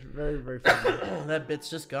 it's very, very funny. That bit's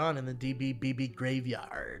just gone in the DBBB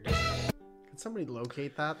graveyard. Can somebody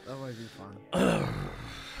locate that? That might be fun.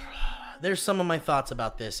 There's some of my thoughts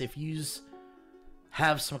about this. If you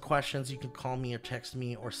have some questions, you can call me or text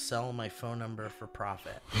me or sell my phone number for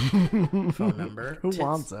profit. Phone number. Who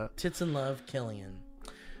wants it? Tits and Love, Killian.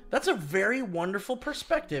 That's a very wonderful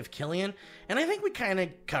perspective, Killian. And I think we kind of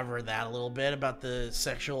covered that a little bit about the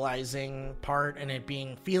sexualizing part and it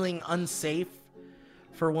feeling unsafe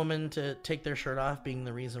for a woman to take their shirt off being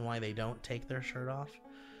the reason why they don't take their shirt off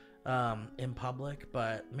in public.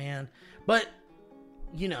 But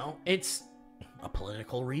you know, it's a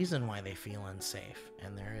political reason why they feel unsafe.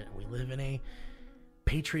 And we live in a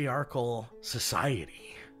patriarchal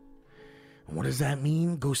society. And what does that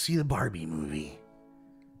mean? Go see the Barbie movie.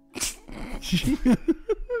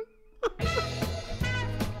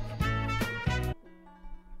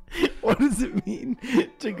 What does it mean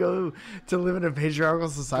to live in a patriarchal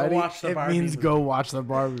society? watch the it Barbie means movie. go watch the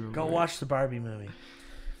Barbie movie. Go watch the Barbie movie.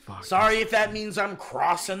 Fuck. Sorry if that means I'm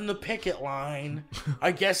crossing the picket line.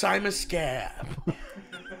 I guess I'm a scab.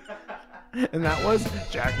 And that was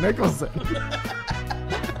Jack Nicholson.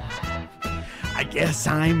 I guess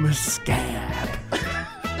I'm a scab.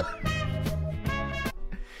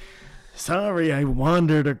 Sorry, I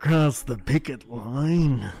wandered across the picket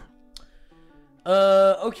line.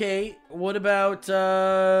 Okay. What about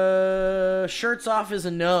shirts off is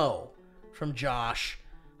a no from Josh.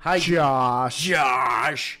 Hi, Josh.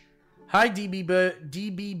 Josh. Hi,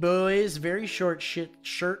 DB boys. Very short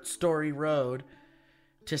shirt story road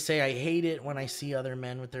to say I hate it when I see other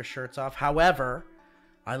men with their shirts off. However,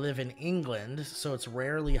 I live in England, so it's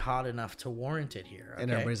rarely hot enough to warrant it here. Okay?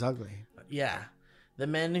 And everybody's ugly. Yeah. The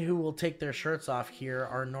men who will take their shirts off here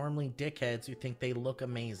are normally dickheads who think they look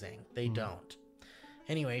amazing. They don't.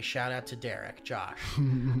 Anyway, shout out to Derek, Josh.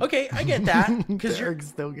 Okay, I get that. Because Derek's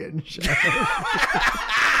still getting shot.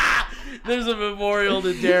 There's a memorial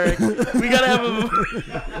to Derek. We gotta have a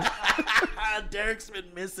Derek's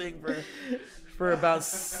been missing for about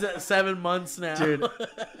 7 months now. Dude,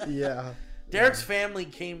 yeah. Derek's family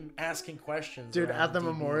came asking questions. Dude, around at the DB.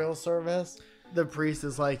 memorial service, the priest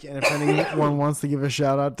is like, and if anyone wants to give a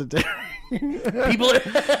shout out to Derek, People you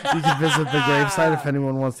can visit the gravesite if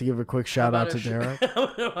anyone wants to give a quick shout out to Derek.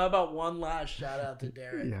 How about one last shout out to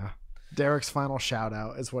Derek? Yeah. Derek's final shout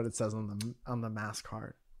out is what it says on the mask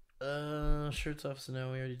card. Shirts off, so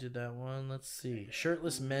no, we already did that one. Let's see.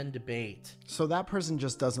 Shirtless men debate. So that person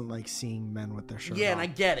just doesn't like seeing men with their shirt Yeah, off. and I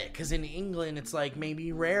get it, because in England, it's like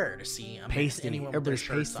maybe rare to see pasty. anyone with their Everybody's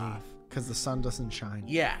shirts pasty off. because the sun doesn't shine.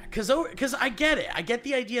 Yeah, because I get it. I get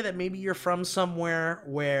the idea that maybe you're from somewhere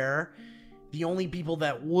where the only people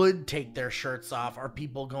that would take their shirts off are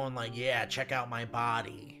people going like, yeah, check out my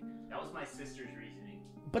body. That was my sister's reasoning.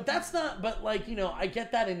 But that's not, but like, you know, I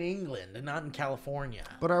get that in England and not in California.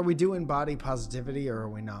 But are we doing body positivity or are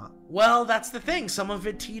we not? Well, that's the thing. Some of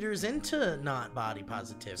it teeters into not body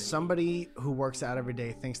positivity. Somebody who works out every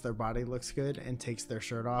day thinks their body looks good and takes their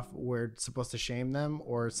shirt off. We're supposed to shame them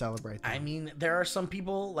or celebrate them. I mean, there are some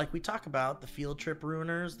people, like we talk about, the field trip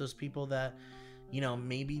ruiners, those people that, you know,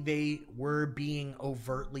 maybe they were being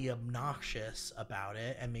overtly obnoxious about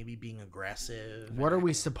it and maybe being aggressive. What are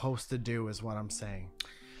we supposed to do is what I'm saying.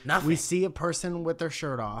 Nothing. We see a person with their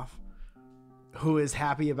shirt off who is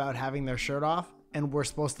happy about having their shirt off. and we're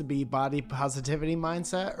supposed to be body positivity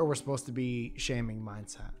mindset, or we're supposed to be shaming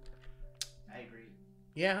mindset? I agree.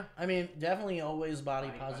 Yeah, I mean, definitely always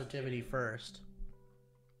body positivity first.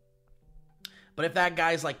 But if that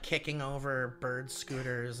guy's like kicking over bird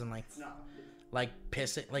scooters and like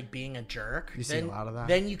pissing, like being a jerk, You see a lot of that.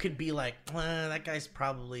 Then you could be like, that guy's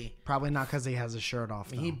probably Not because he has his shirt off,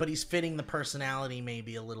 though. but he's fitting the personality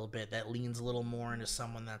maybe a little bit that leans a little more into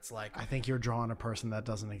someone that's like. I think you're drawing a person that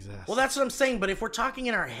doesn't exist. Well, that's what I'm saying. But if we're talking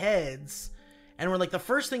in our heads, and we're like, the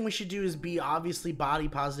first thing we should do is be obviously body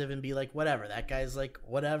positive and be like, whatever, that guy's like,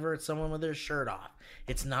 whatever. It's someone with their shirt off.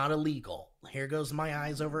 It's not illegal. Here goes my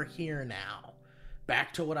eyes over here now.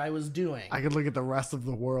 Back to what I was doing. I could look at the rest of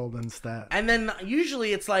the world instead. And then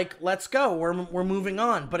usually it's like, let's go. We're moving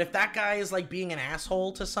on. But if that guy is like being an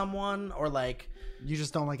asshole to someone, or like, You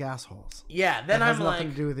just don't like assholes. yeah, then That has I'm nothing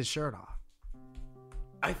like, to do with his shirt off.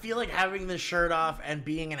 I feel like having the shirt off and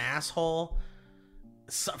being an asshole,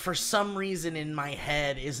 for some reason in my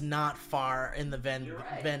head, is not far in the You're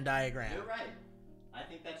right. Venn diagram. You're right. I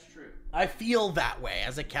think that's true. I feel that way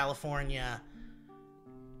as a California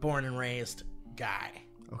born and raised guy,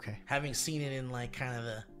 Okay. having seen it in like kind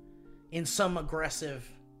of in some aggressive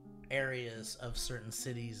areas of certain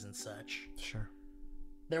cities and such. Sure.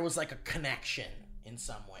 There was like a connection in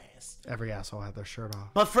some ways. Every asshole had their shirt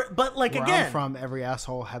off. But like Where again, I'm from, every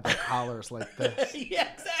asshole had their collars like this. yeah,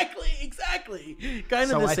 exactly. Kind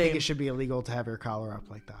So of the I same. think it should be illegal to have your collar up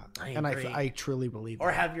like that. I and agree. I truly believe Or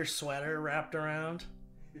that. have your sweater wrapped around.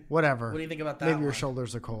 Whatever. What do you think about that? Maybe your one?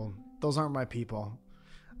 shoulders are cold. Those aren't my people.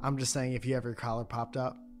 I'm just saying, if you have your collar popped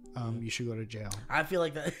up, you should go to jail. I feel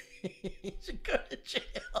like that you should go to jail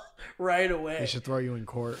right away. They should throw you in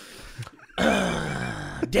court.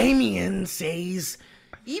 Damien says,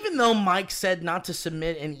 even though Mike said not to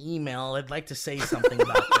submit an email, I'd like to say something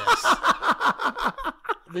about this.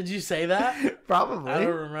 Did you say that? Probably. I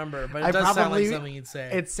don't remember, but it I does sound like probably- something you'd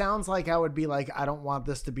say. It sounds like I would be like, I don't want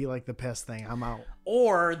this to be like the piss thing. I'm out.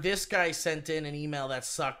 Or this guy sent in an email that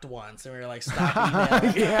sucked once, and we were like, stop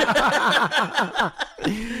emailing.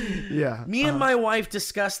 Yeah. Me and my wife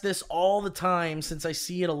discuss this all the time since I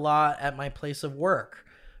see it a lot at my place of work.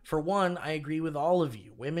 For one, I agree with all of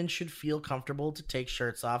you. Women should feel comfortable to take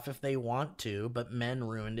shirts off if they want to, but men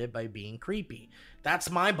ruined it by being creepy. That's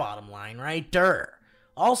my bottom line, right? Durr.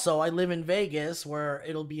 Also, I live in Vegas where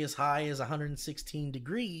it'll be as high as 116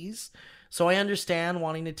 degrees, so I understand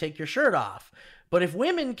wanting to take your shirt off. But if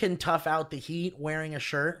women can tough out the heat wearing a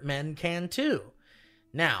shirt, men can too.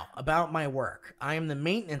 Now, about my work. I am the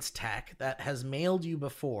maintenance tech that has mailed you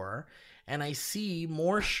before, and I see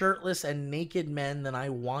more shirtless and naked men than I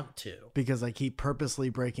want to. Because I keep purposely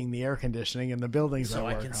breaking the air conditioning in the buildings So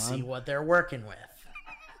I I work can on. see what they're working with.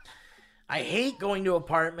 I hate going to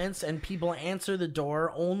apartments and people answer the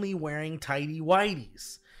door only wearing tighty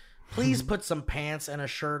whities. Please put some pants and a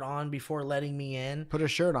shirt on before letting me in. Put a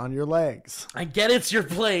shirt on your legs. I get it's your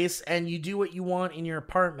place and you do what you want in your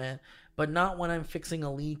apartment, but not when I'm fixing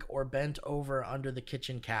a leak or bent over under the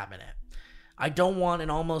kitchen cabinet. I don't want an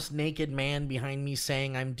almost naked man behind me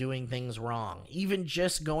saying I'm doing things wrong. Even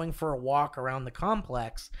just going for a walk around the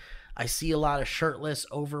complex, I see a lot of shirtless,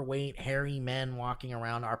 overweight, hairy men walking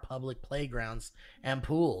around our public playgrounds and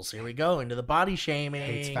pools. Here we go, into the body shaming.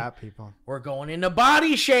 Hates fat people. We're going into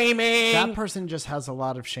body shaming. That person just has a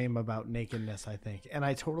lot of shame about nakedness, I think. And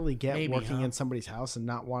I totally get Maybe, working huh? in somebody's house and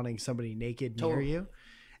not wanting somebody naked near Totally. you.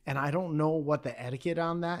 And I don't know what the etiquette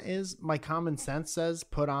on that is. My common sense says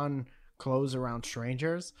put on clothes around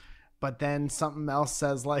strangers. But then something else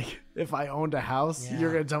says, like, if I owned a house, Yeah.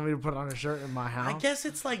 you're going to tell me to put on a shirt in my house? I guess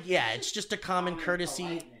it's like, yeah, it's just a common courtesy.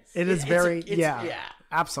 Politeness. It is It's- very, it's- yeah,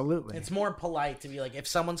 absolutely. It's more polite to be like, if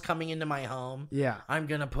someone's coming into my home, Yeah. I'm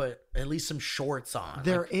going to put at least some shorts on.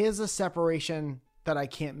 There Like, is a separation that I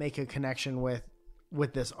can't make a connection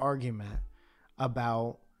with this argument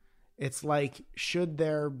about. It's like, should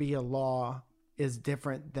there be a law is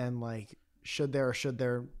different than like, should there or should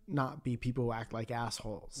there not be people who act like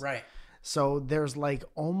assholes? right. So there's like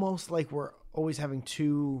almost like we're always having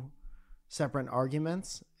two separate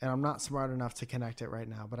arguments, and I'm not smart enough to connect it right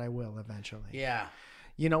now, but I will eventually. Yeah.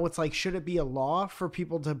 You know, it's like, should it be a law for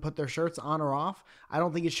people to put their shirts on or off? I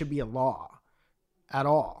don't think it should be a law at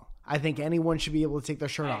all. I think anyone should be able to take their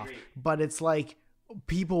shirt I off. agree. But it's like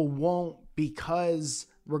people won't, because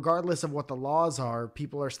regardless of what the laws are,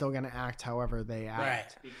 people are still going to act however they act.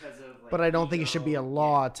 Right. Because of, like, But I don't think it should be a ego.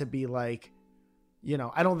 law to be like, you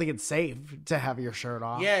know, I don't think it's safe to have your shirt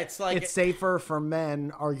off. Yeah, it's like It's safer for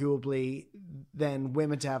men, arguably, than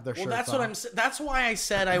women to have their well, shirts that's off. what I'm. That's why I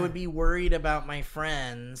said I would be worried about my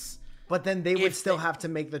friends But then they would If still they- have to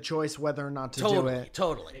make the choice whether or not to do Totally, it.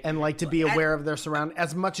 totally. And like to be aware of their surround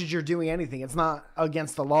as much as you're doing anything. It's not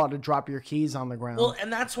against the law to drop your keys on the ground. Well,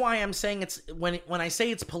 and that's why I'm saying it's when I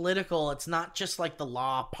say it's political, it's not just like the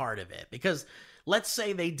law part of it. Because let's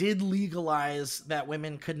say they did legalize that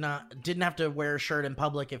women didn't have to wear a shirt in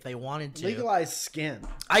public if they wanted to. Legalize skin.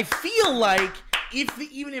 I feel like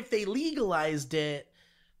even if they legalized it,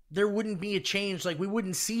 there wouldn't be a change. Like we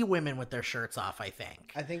wouldn't see women with their shirts off. I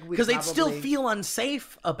think because they'd still feel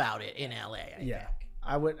unsafe about it in LA.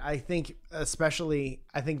 I think. I think especially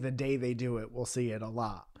the day they do it, we'll see it a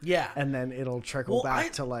lot. Yeah. And then it'll trickle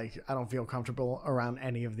back to like, I don't feel comfortable around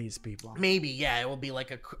any of these people. Maybe, yeah, it will be like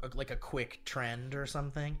a quick trend or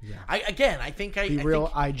something. Yeah. I think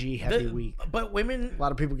real IG heavy week. But women, a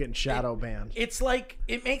lot of people getting shadow banned. It's like,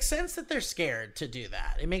 it makes sense that they're scared to do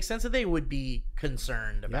that. It makes sense that they would be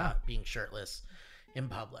concerned about being shirtless in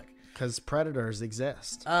public. Because predators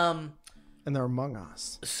exist. And they're among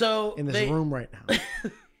us. So in this room right now.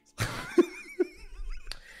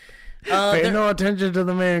 Pay no attention to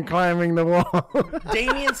the man climbing the wall.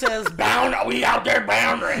 Damien says, we out there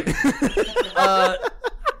boundary.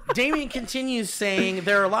 Damien continues saying,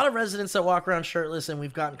 there are a lot of residents that walk around shirtless, and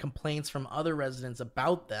we've gotten complaints from other residents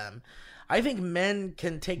about them. I think men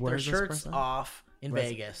can take their shirts off in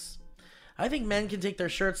Vegas. I think men can take their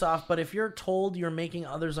shirts off, but if you're told you're making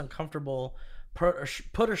others uncomfortable, put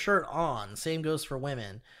a shirt on. Same goes for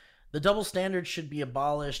women. The double standard should be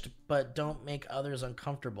abolished, but don't make others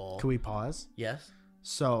uncomfortable. Can we pause? Yes.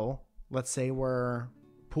 So let's say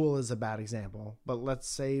pool is a bad example, but let's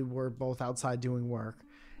say we're both outside doing work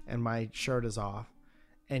and my shirt is off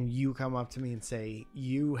and you come up to me and say,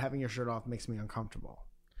 you having your shirt off makes me uncomfortable.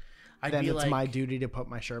 Then it's my duty to put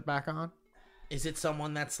my shirt back on. Is it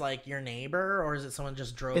someone that's like your neighbor, or is it someone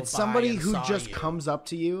just drove by? It's somebody who just you? comes up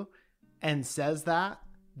to you and says that.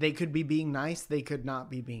 They could be being nice. They could not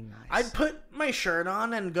be being nice. I'd put my shirt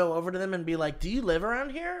on and go over to them and be like, do you live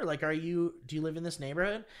around here? Like, do you live in this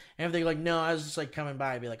neighborhood? And if they're like, no, I was just like coming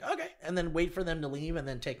by, I'd be like, okay. And then wait for them to leave and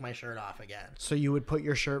then take my shirt off again. So you would put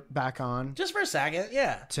your shirt back on? Just for a second,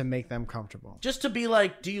 yeah. To make them comfortable. Just to be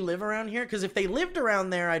like, do you live around here? Because if they lived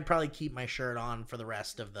around there, I'd probably keep my shirt on for the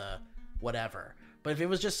rest of the whatever. But if it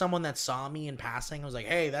was just someone that saw me in passing, was like,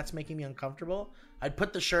 hey, that's making me uncomfortable, I'd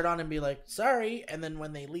put the shirt on and be like, sorry. And then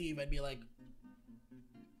when they leave, I'd be like,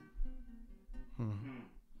 I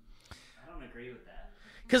don't agree with that.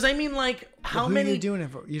 Because I mean, like, how many? Are you doing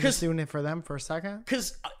it for? You're just doing it for them for a second?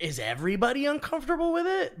 Because is everybody uncomfortable with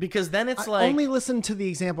it? Because then it's like, only listen to the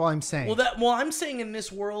example I'm saying. Well, I'm saying in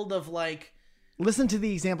this world of like, listen to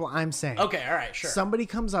the example I'm saying. Okay, all right, sure. Somebody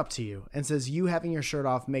comes up to you and says, you having your shirt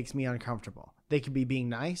off makes me uncomfortable. They could be being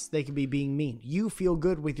nice. They could be being mean. You feel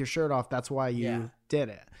good with your shirt off. That's why you did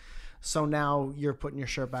it. So now you're putting your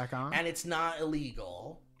shirt back on. And it's not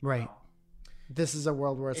illegal. Right. This is a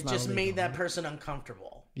world where it's not illegal. It just made that person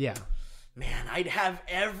uncomfortable. Yeah. Man, I'd have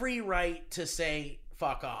every right to say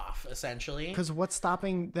fuck off, essentially. Because what's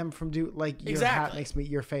stopping them from your hat makes me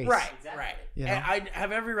your face. Right, right. You know? And I'd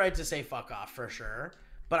have every right to say fuck off for sure.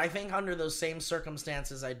 But I think under those same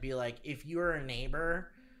circumstances, I'd be like, if you're a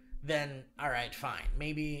neighbor, then all right, fine.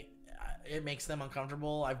 Maybe it makes them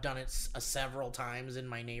uncomfortable. I've done it several times in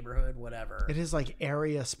my neighborhood, whatever. It is like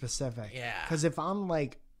area specific. Yeah. Because if I'm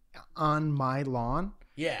like on my lawn,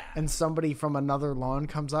 and somebody from another lawn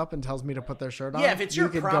comes up and tells me to put their shirt on, if it's your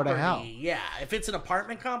could property, go to hell. Yeah. If it's an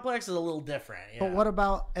apartment complex, it's a little different. Yeah. But what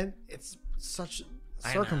about, and it's such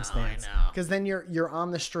circumstance, I know. Because then you're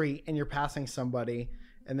on the street and you're passing somebody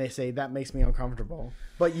and they say that makes me uncomfortable.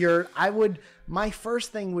 But my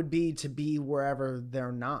first thing would be to be wherever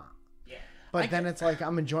they're not. Yeah. But then it's like,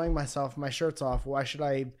 I'm enjoying myself, my shirt's off. Why should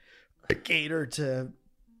I cater to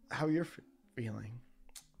how you're feeling?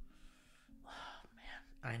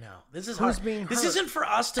 I know. This is hard. Being this hurt? isn't for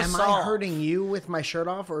us to solve. Am I hurting you with my shirt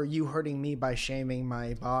off, or are you hurting me by shaming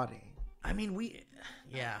my body? I mean, And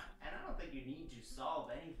I don't think you need to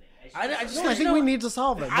solve anything. I think we need to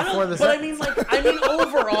solve it before this. But I mean,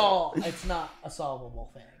 overall, it's not a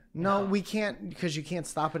solvable thing. No, we can't, because you can't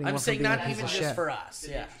stop anyone I'm from saying being not a piece even of just shit. for us.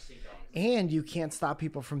 Yeah. And you can't stop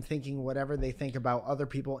people from thinking whatever they think about other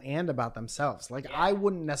people and about themselves. Like, I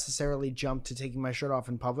wouldn't necessarily jump to taking my shirt off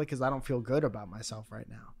in public because I don't feel good about myself right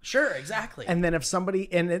now. Sure, exactly. And then if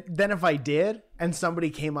if I did, and somebody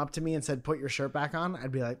came up to me and said, put your shirt back on,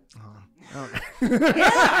 I'd be like, oh. Yeah,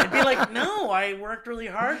 I'd be like, no, I worked really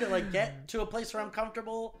hard to like get to a place where I'm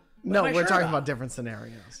comfortable. No, we're talking about different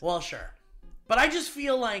scenarios. Well, sure. But I just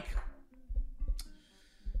feel like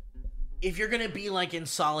if you're going to be like in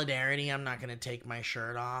solidarity, I'm not going to take my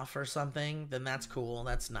shirt off or something, then that's cool.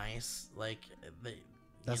 That's nice. Like,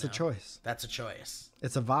 That's a choice. That's a choice.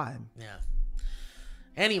 It's a vibe. Yeah.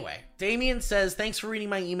 Anyway, Damien says, thanks for reading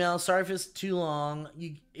my email. Sorry if it's too long.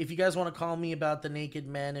 If you guys want to call me about the naked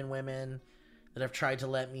men and women that have tried to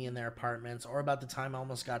let me in their apartments, or about the time I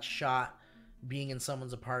almost got shot being in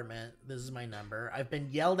someone's apartment, this is my number. I've been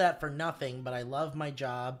yelled at for nothing, but I love my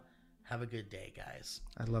job. Have a good day, guys.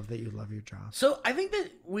 I love that you love your job. So I think that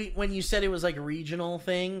when you said it was like a regional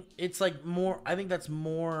thing, it's like more, I think that's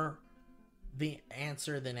more the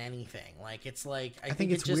answer than anything. Like, it's like, I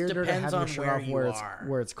think it's it just weirder to depends have your on shirt where off you are.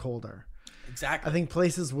 where it's colder. Exactly. I think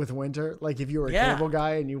places with winter, like if you were a Yeah. cable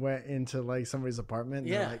guy and you went into like somebody's apartment,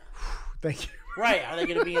 Yeah. they're like, thank you. Right. Are they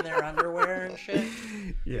going to be in their underwear and shit?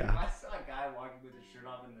 Yeah. If I saw a guy walking with his shirt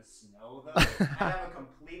off in the snow, though, I'd have a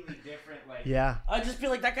completely different, like... Yeah. I just feel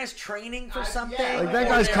like that guy's training for Yeah, something. Like that or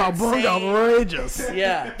guy's they're Cowabunga insane. outrageous.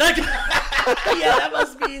 Yeah. That guy, yeah, that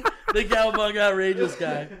must be the Cowabunga outrageous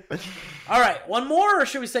guy. All right. One more, or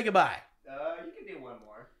should we say goodbye? You can do one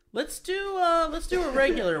more. Let's do a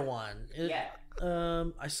regular one. Yeah.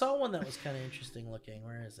 I saw one that was kind of interesting looking.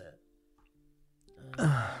 Where is it?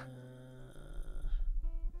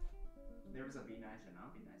 There was a be nice or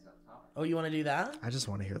not be nice up top. Oh, you want to do that? I just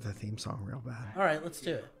want to hear the theme song real bad All right, let's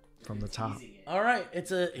do it. from the top. Easy it. All right,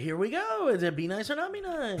 here we go. Is it be nice or not be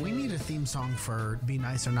nice? We need a theme song for Be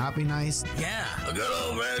Nice or Not Be Nice. Yeah. A good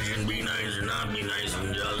old fashioned be nice or not be nice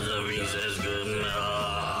and Joseph, he says good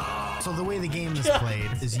enough. So the way the game is played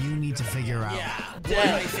is you need to figure out. Yeah.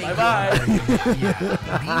 Bye bye. Yeah.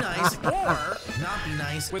 Be nice or not be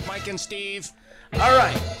nice. With Mike and Steve. All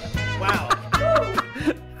right. Wow.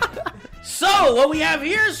 So what we have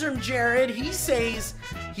here is from Jared. He says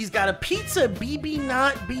he's got a pizza, BB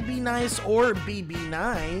not, BB nice, or BB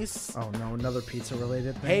nice. Oh no, another pizza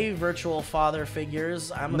related thing. Hey, virtual father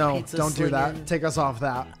figures. I'm a no, pizza don't do that. slinging- Take us off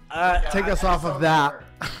that. Take God, us that's off so of that.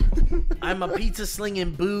 hard. I'm a pizza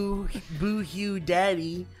slinging boo hue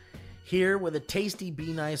daddy here with a tasty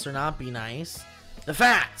be nice or not be nice. The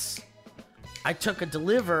facts. I took a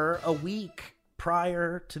deliver a week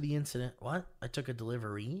prior to the incident. What? I took a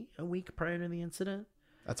delivery a week prior to the incident?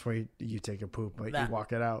 That's where you take a poop, but That- you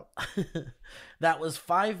walk it out. That was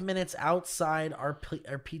 5 minutes outside our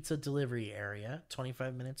pizza delivery area,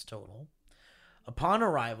 25 minutes total. Upon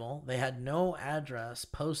arrival, they had no address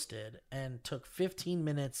posted and took 15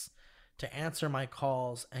 minutes to answer my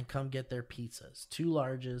calls and come get their pizzas. 2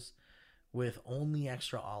 larges with only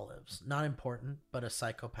extra olives. Not important, but a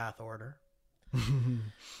psychopath order.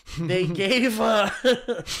 They gave No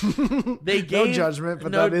judgment,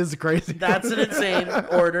 but that is crazy. That's an insane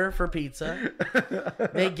order for pizza.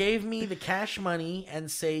 They gave me the cash money and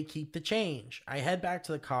say keep the change. I head back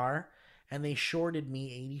to the car and they shorted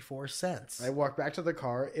me 84 cents. I walked back to the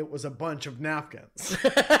car. It was a bunch of napkins.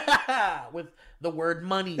 With the word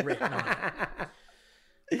money written on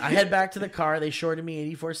it. I head back to the car. They shorted me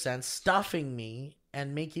 84 cents, stuffing me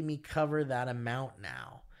and making me cover that amount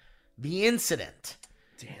now. The incident.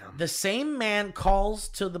 Damn. The same man calls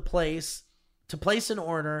to the place to place an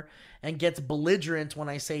order and gets belligerent when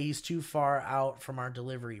I say he's too far out from our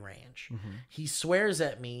delivery range. He swears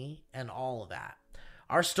at me and all of that.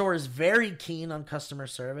 Our store is very keen on customer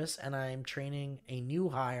service, and I'm training a new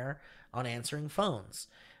hire on answering phones.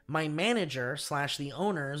 My manager / the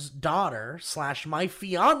owner's daughter / my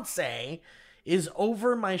fiance is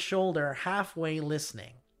over my shoulder halfway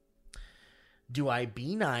listening. Do I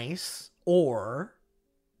be nice or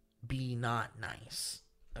be not nice?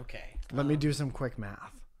 Okay. Let me do some quick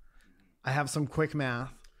math. I have some quick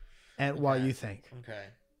math, and while you think, Okay.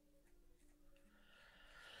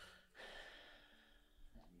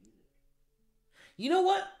 You know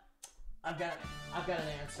what? I've got an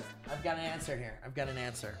answer. I've got an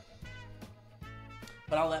answer.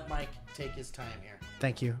 But I'll let Mike take his time here.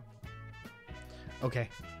 thank you. Okay,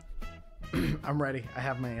 I'm ready. I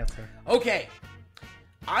have my answer. Okay.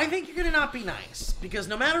 I think you're gonna not be nice because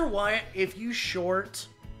no matter what, if you short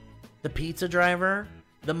the pizza driver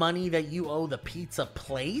the money that you owe the pizza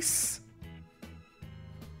place,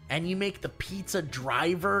 and you make the pizza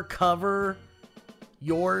driver cover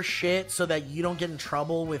your shit so that you don't get in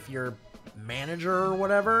trouble with your manager or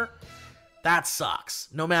whatever, that sucks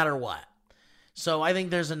no matter what. So I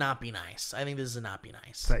think there's a not be nice. I think this is a not be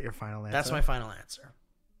nice. Is that your final answer? That's my final answer.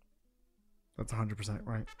 That's 100%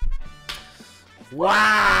 right.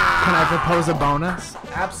 Wow. Can I propose a bonus?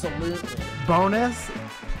 Absolutely. Bonus,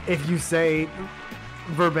 if you say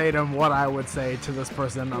verbatim what I would say to this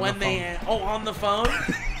person on When the phone. they on the phone.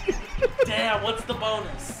 Damn, what's the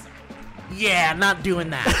bonus? Yeah, not doing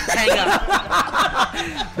that. Hang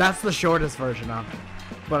up. That's the shortest version of it.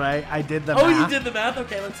 But I did the Oh, math. you did the math?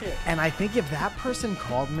 Okay, let's hear it. And I think if that person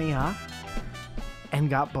called me up and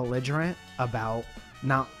got belligerent about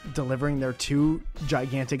not delivering their 2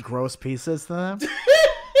 gigantic gross pieces to them,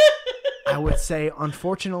 I would say,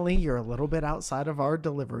 unfortunately, you're a little bit outside of our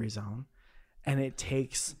delivery zone, and it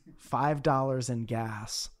takes $5 in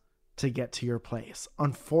gas to get to your place.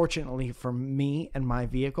 Unfortunately for me and my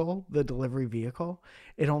vehicle, the delivery vehicle,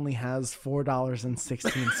 it only has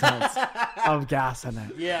 $4.16 of gas in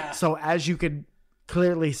it. Yeah. So as you could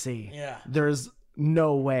clearly see, there's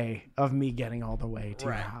no way of me getting all the way to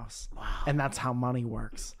your house. Wow. And that's how money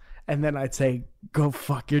works. And then I'd say, go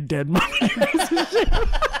fuck your dead money.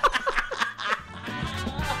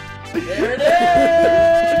 There it is!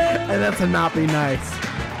 And that's a not be nice.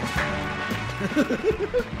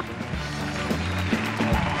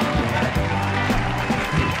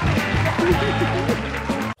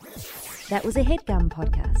 That was a HeadGum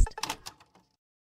podcast.